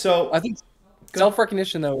 All right, so I think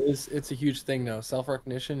self-recognition though it's a huge thing though.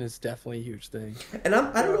 Self-recognition is definitely a huge thing. and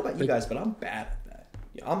I don't know about you guys, but I'm bad at that.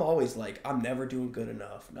 I'm always like, I'm never doing good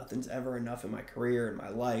enough. Nothing's ever enough in my career, in my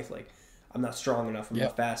life. Like, I'm not strong enough. I'm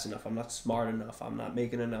not fast enough. I'm not smart enough. I'm not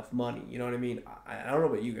making enough money. You know what I mean? I don't know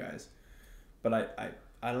about you guys, but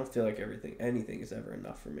I don't feel like anything is ever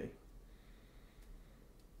enough for me.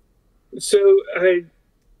 So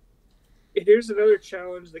here's another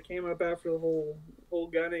challenge that came up after the whole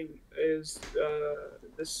gunning is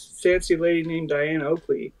this fancy lady named Diane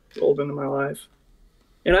Oakley rolled into my life,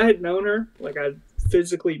 and I had known her, like I'd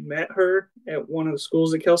physically met her at one of the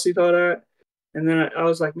schools that Kelsey taught at, and then I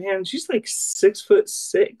was like, man, she's like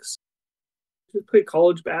 6'6". She played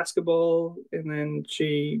college basketball, and then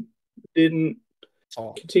she didn't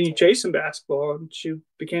continue chasing basketball, and she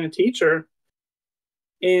became a teacher.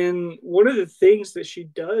 And one of the things that she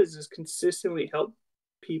does is consistently help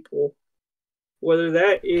people, whether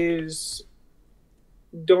that is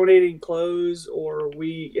donating clothes or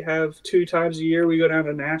we have 2 times a year we go down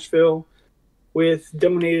to Nashville with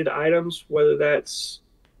donated items, whether that's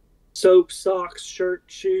soap, socks, shirt,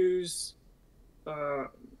 shoes, uh,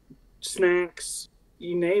 snacks,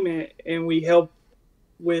 you name it, and we help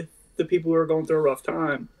with the people who are going through a rough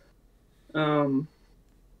time. Um,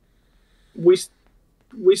 we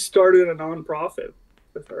started a nonprofit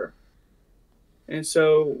with her, and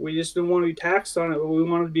so we just didn't want to be taxed on it, but we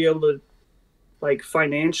wanted to be able to like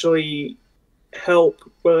financially help,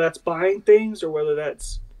 whether that's buying things or whether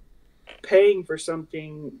that's paying for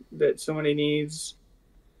something that somebody needs.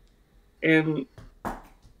 And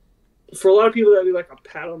for a lot of people that'd be like a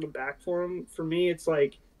pat on the back for them. For me, it's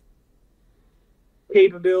like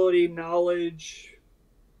capability, knowledge,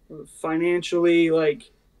 financially,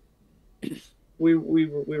 like we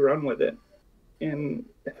run with it and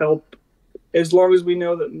help as long as we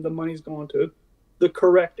know that the money's going to the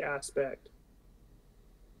correct aspect.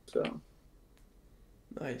 So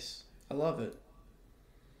nice. I love it.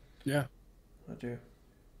 Yeah. I do.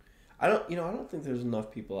 I don't think there's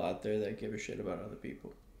enough people out there that give a shit about other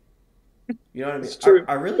people. You know what I mean? It's true.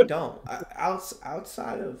 I really don't.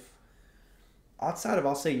 Outside of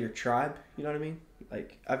I'll say your tribe, you know what I mean?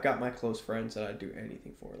 Like I've got my close friends that I'd do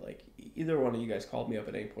anything for. Like either one of you guys called me up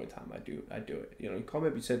at any point in time, I'd do it. You know, you call me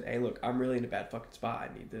up, you said, "Hey, look, I'm really in a bad fucking spot.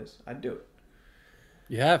 I need this." I'd do it.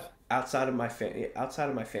 You have. Outside of my family,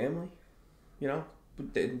 you know,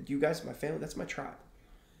 you guys, my family, that's my tribe.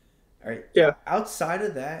 All right. Yeah. Outside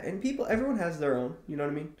of that, and everyone has their own. You know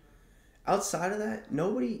what I mean? Outside of that,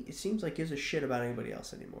 nobody, it seems like, gives a shit about anybody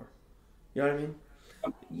else anymore. You know what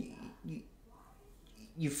I mean?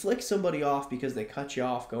 You flick somebody off because they cut you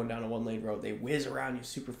off going down a one-lane road. They whiz around you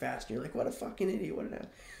super fast, and you're like, what a fucking idiot. What an ass.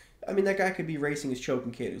 I mean, that guy could be racing his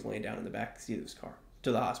choking kid who's laying down in the back seat of his car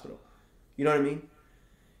to the hospital. You know what I mean?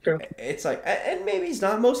 Sure. It's like, and maybe he's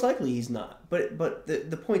not. Most likely he's not. But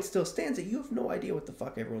the point still stands that you have no idea what the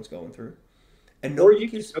fuck everyone's going through. And or you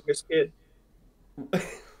can choke his kid.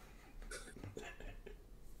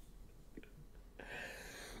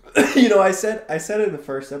 You know, I said in the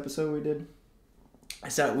first episode we did, I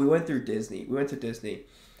So we went through Disney. We went to Disney,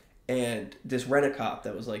 and this rent-a-cop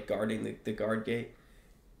that was like guarding the guard gate.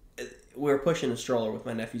 We were pushing a stroller with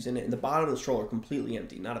my nephews in it, and the bottom of the stroller completely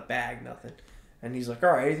empty, not a bag, nothing. And he's like,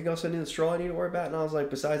 "All right, anything else in the stroller I need to worry about?" And I was like,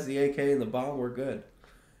 "Besides the AK and the bomb, we're good."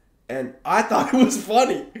 And I thought it was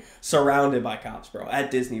funny. Surrounded by cops, bro. At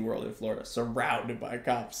Disney World in Florida. Surrounded by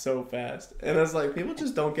cops so fast. And it's like, people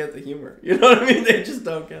just don't get the humor. You know what I mean? They just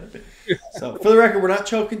don't get it. So, for the record, we're not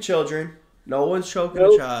choking children. No one's choking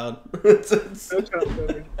a child. No child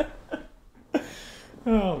children.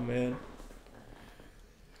 Oh, man.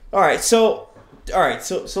 Alright, so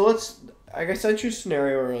let's... I sent you a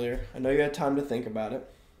scenario earlier. I know you had time to think about it.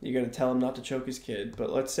 You're going to tell him not to choke his kid. But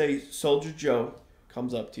let's say Soldier Joe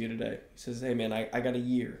comes up to you today. He says, "Hey man, I got a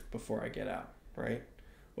year before I get out, right?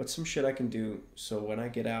 What's some shit I can do so when I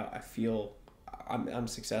get out I feel I'm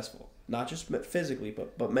successful, not just physically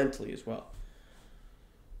but mentally as well?"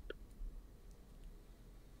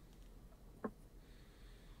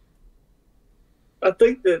 I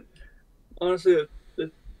think that honestly the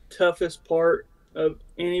toughest part of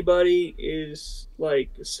anybody is like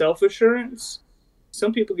self-assurance.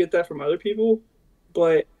 Some people get that from other people,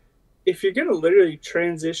 but if you're going to literally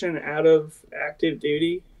transition out of active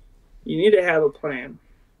duty, you need to have a plan.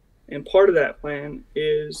 And part of that plan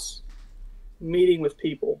is meeting with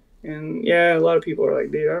people. And yeah, a lot of people are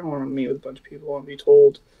like, "Dude, I don't want to meet with a bunch of people and be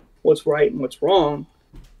told what's right and what's wrong."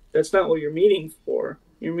 That's not what you're meeting for.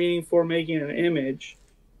 You're meeting for making an image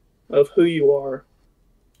of who you are.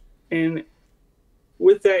 And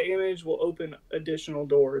with that image will open additional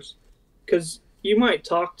doors. Because you might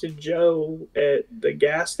talk to Joe at the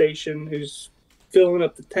gas station who's filling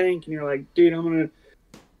up the tank, and you're like, "Dude, I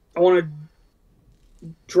want to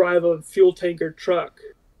drive a fuel tanker truck.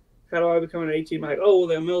 How do I become an AT?" I'm like, "Oh, well,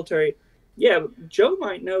 they're military." Yeah, but Joe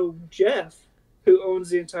might know Jeff, who owns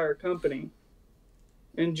the entire company.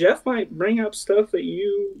 And Jeff might bring up stuff that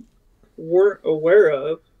you weren't aware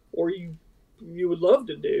of or you would love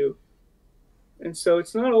to do. And so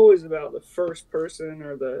it's not always about the first person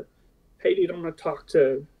or the, "Hey, dude, I'm going to talk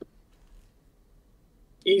to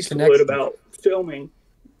Eastwood about filming."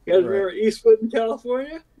 You guys remember Eastwood in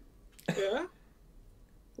California? Yeah.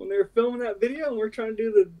 When they were filming that video and we're trying to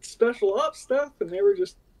do the special ops stuff and they were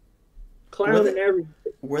just clowning everything.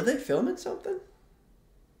 Were they filming something?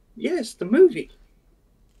 Yes, the movie.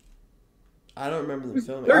 I don't remember them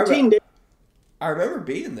filming. 13 days. I remember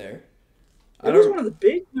being there. It was one of the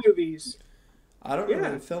big movies. I don't remember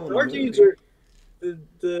them filming the RTs are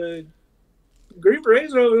the Green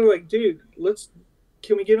Berets are over there like, "Dude,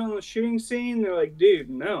 can we get on the shooting scene?" They're like, "Dude,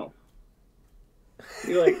 no."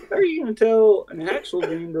 You're like, "How are you going to tell an actual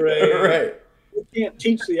Green Beret?" Right. You can't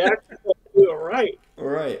teach the actor how to do it right.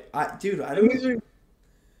 Right. I don't.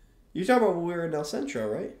 You're talking about when we were in El Centro,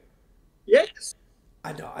 right? Yes.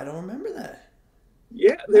 I don't remember that.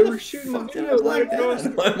 Yeah, they were shooting a video right across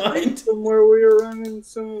my mind from where we were running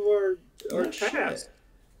some of our tasks. Shit.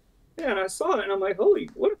 Yeah, and I saw it, and I'm like, "Holy,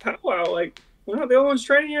 what a powwow!" Like, we're not the only ones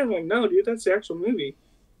training here. I'm like, "No, dude, that's the actual movie."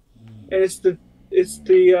 And it's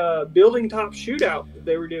the building top shootout that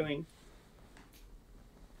they were doing.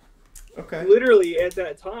 Okay. Literally at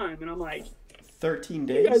that time, and I'm like, 13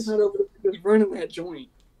 days. "You guys not over there just running that joint?"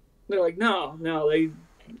 They're like, "No, they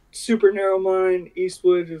super narrow mind.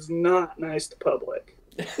 Eastwood is not nice to public.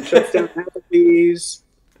 Shuts down Applebee's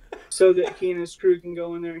so that he and his crew can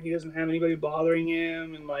go in there and he doesn't have anybody bothering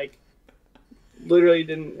him, and like literally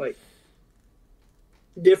didn't like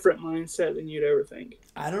different mindset than you'd ever think."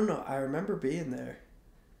 I don't know. I remember being there.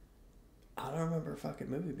 I don't remember a fucking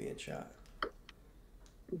movie being shot.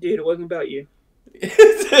 Dude, it wasn't about you.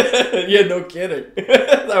 Yeah, no kidding.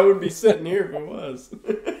 I wouldn't be sitting here if it was.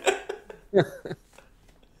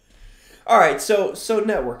 All right, so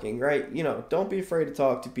networking, right? You know, don't be afraid to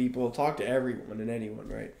talk to people. Talk to everyone and anyone,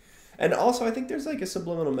 right? And also, I think there's like a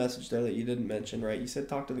subliminal message there that you didn't mention, right? You said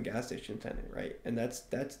talk to the gas station attendant, right? And that's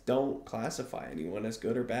don't classify anyone as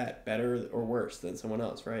good or bad, better or worse than someone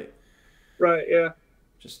else, right? Right, yeah.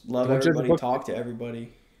 Just love everybody, talk to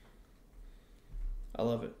everybody. I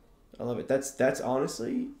love it. I love it. That's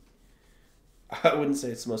honestly, I wouldn't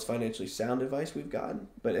say it's the most financially sound advice we've gotten,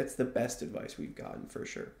 but it's the best advice we've gotten for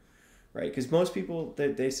sure. Right, because most people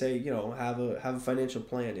they say, you know, have a financial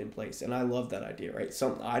plan in place, and I love that idea. Right,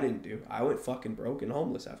 something I didn't do. I went fucking broke and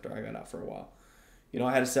homeless after I got out for a while. You know,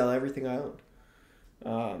 I had to sell everything I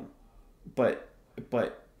owned. But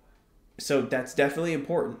so that's definitely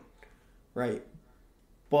important, right?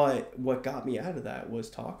 But what got me out of that was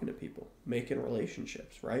talking to people, making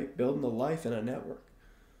relationships, right, building a life and a network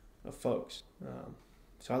of folks.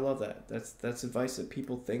 So I love that. That's advice that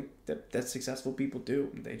people think that successful people do.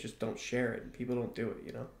 They just don't share it, and people don't do it.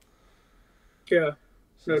 Yeah,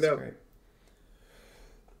 So no that's doubt. great.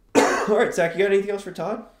 All right, Zach, you got anything else for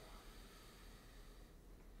Todd?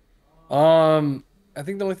 I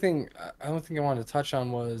think the only thing I wanted to touch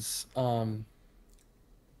on was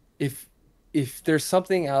if there's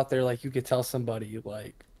something out there like you could tell somebody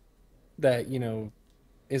like that,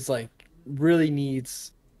 is like really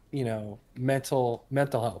needs, mental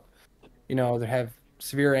help. They have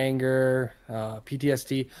severe anger,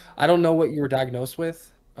 PTSD. I don't know what you were diagnosed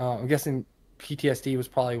with. I'm guessing PTSD was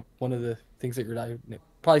probably one of the things that you're diagnosed.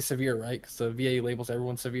 Probably severe, right? Because the VA labels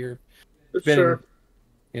everyone severe. For Been in, sure.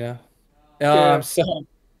 yeah. Yeah. So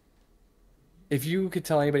if you could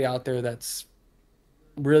tell anybody out there that's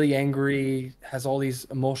really angry, has all these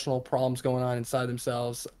emotional problems going on inside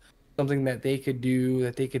themselves, something that they could do,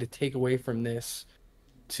 that they could take away from this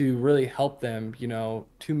to really help them,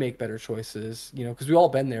 to make better choices, because we all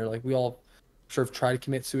been there. Like we all sort of try to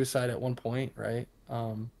commit suicide at one point, right?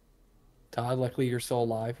 Todd, luckily you're still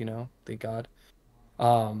alive, thank God.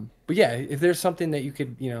 But yeah, if there's something that you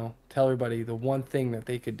could, tell everybody, the one thing that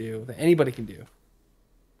they could do, that anybody can do.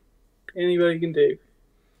 Anybody can do.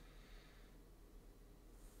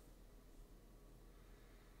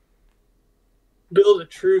 Build a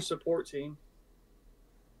true support team.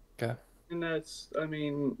 Okay. And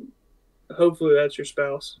hopefully that's your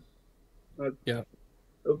spouse. Yeah.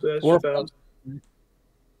 Hopefully that's Or your spouse.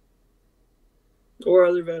 Or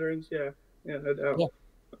other veterans, yeah. Yeah, no doubt.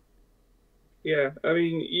 Yeah.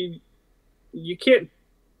 You can't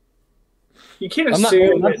I'm not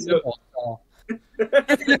assume I'm that simple, so.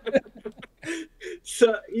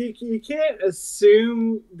 So you can't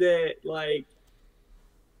assume that like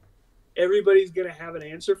everybody's gonna have an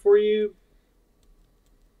answer for you,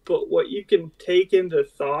 but what you can take into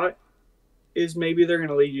thought is maybe they're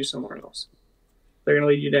gonna lead you somewhere else. They're gonna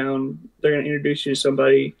lead you down. They're gonna introduce you to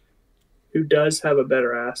somebody who does have a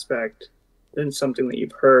better aspect than something that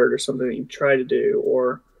you've heard or something that you've tried to do,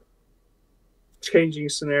 or changing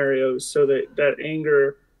scenarios so that that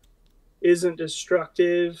anger isn't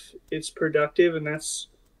destructive, it's productive. And that's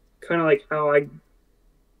kind of like how I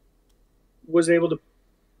was able to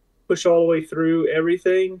push all the way through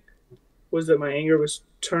everything, was that my anger was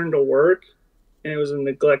turned to work and it was a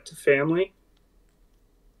neglect to family.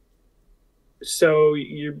 So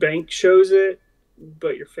your bank shows it,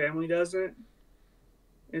 but your family doesn't.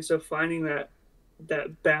 And so finding that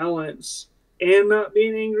balance and not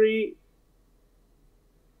being angry,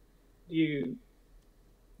 you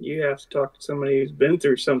have to talk to somebody who's been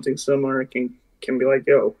through something similar and can be like,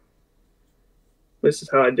 yo, this is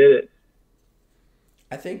how I did it.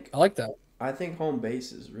 I like that. I think home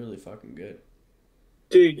base is really fucking good.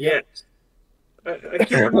 Dude, Yeah. yes. I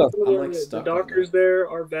keep some of I'm like the stuck on doctors that. there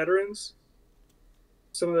are veterans.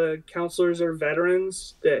 Some of the counselors are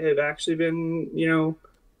veterans that have actually been,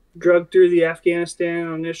 drugged through the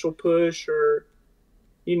Afghanistan initial push, or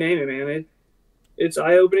you name it, man. It's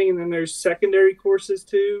eye opening. And then there's secondary courses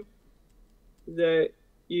too that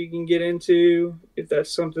you can get into if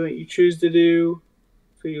that's something that you choose to do.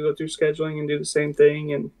 So you go through scheduling and do the same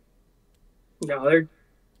thing. And they're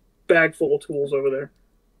bag full of tools over there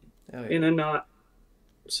Hell yeah. in a not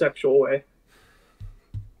sexual way.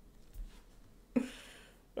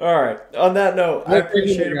 All right. On that note, I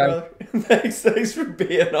appreciate it, brother. Thanks for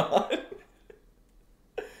being on.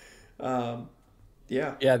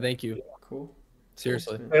 Yeah. Yeah, thank you. Cool.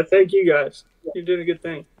 Seriously. Thanks, Thank you guys. You're doing a good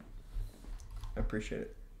thing. I appreciate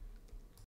it.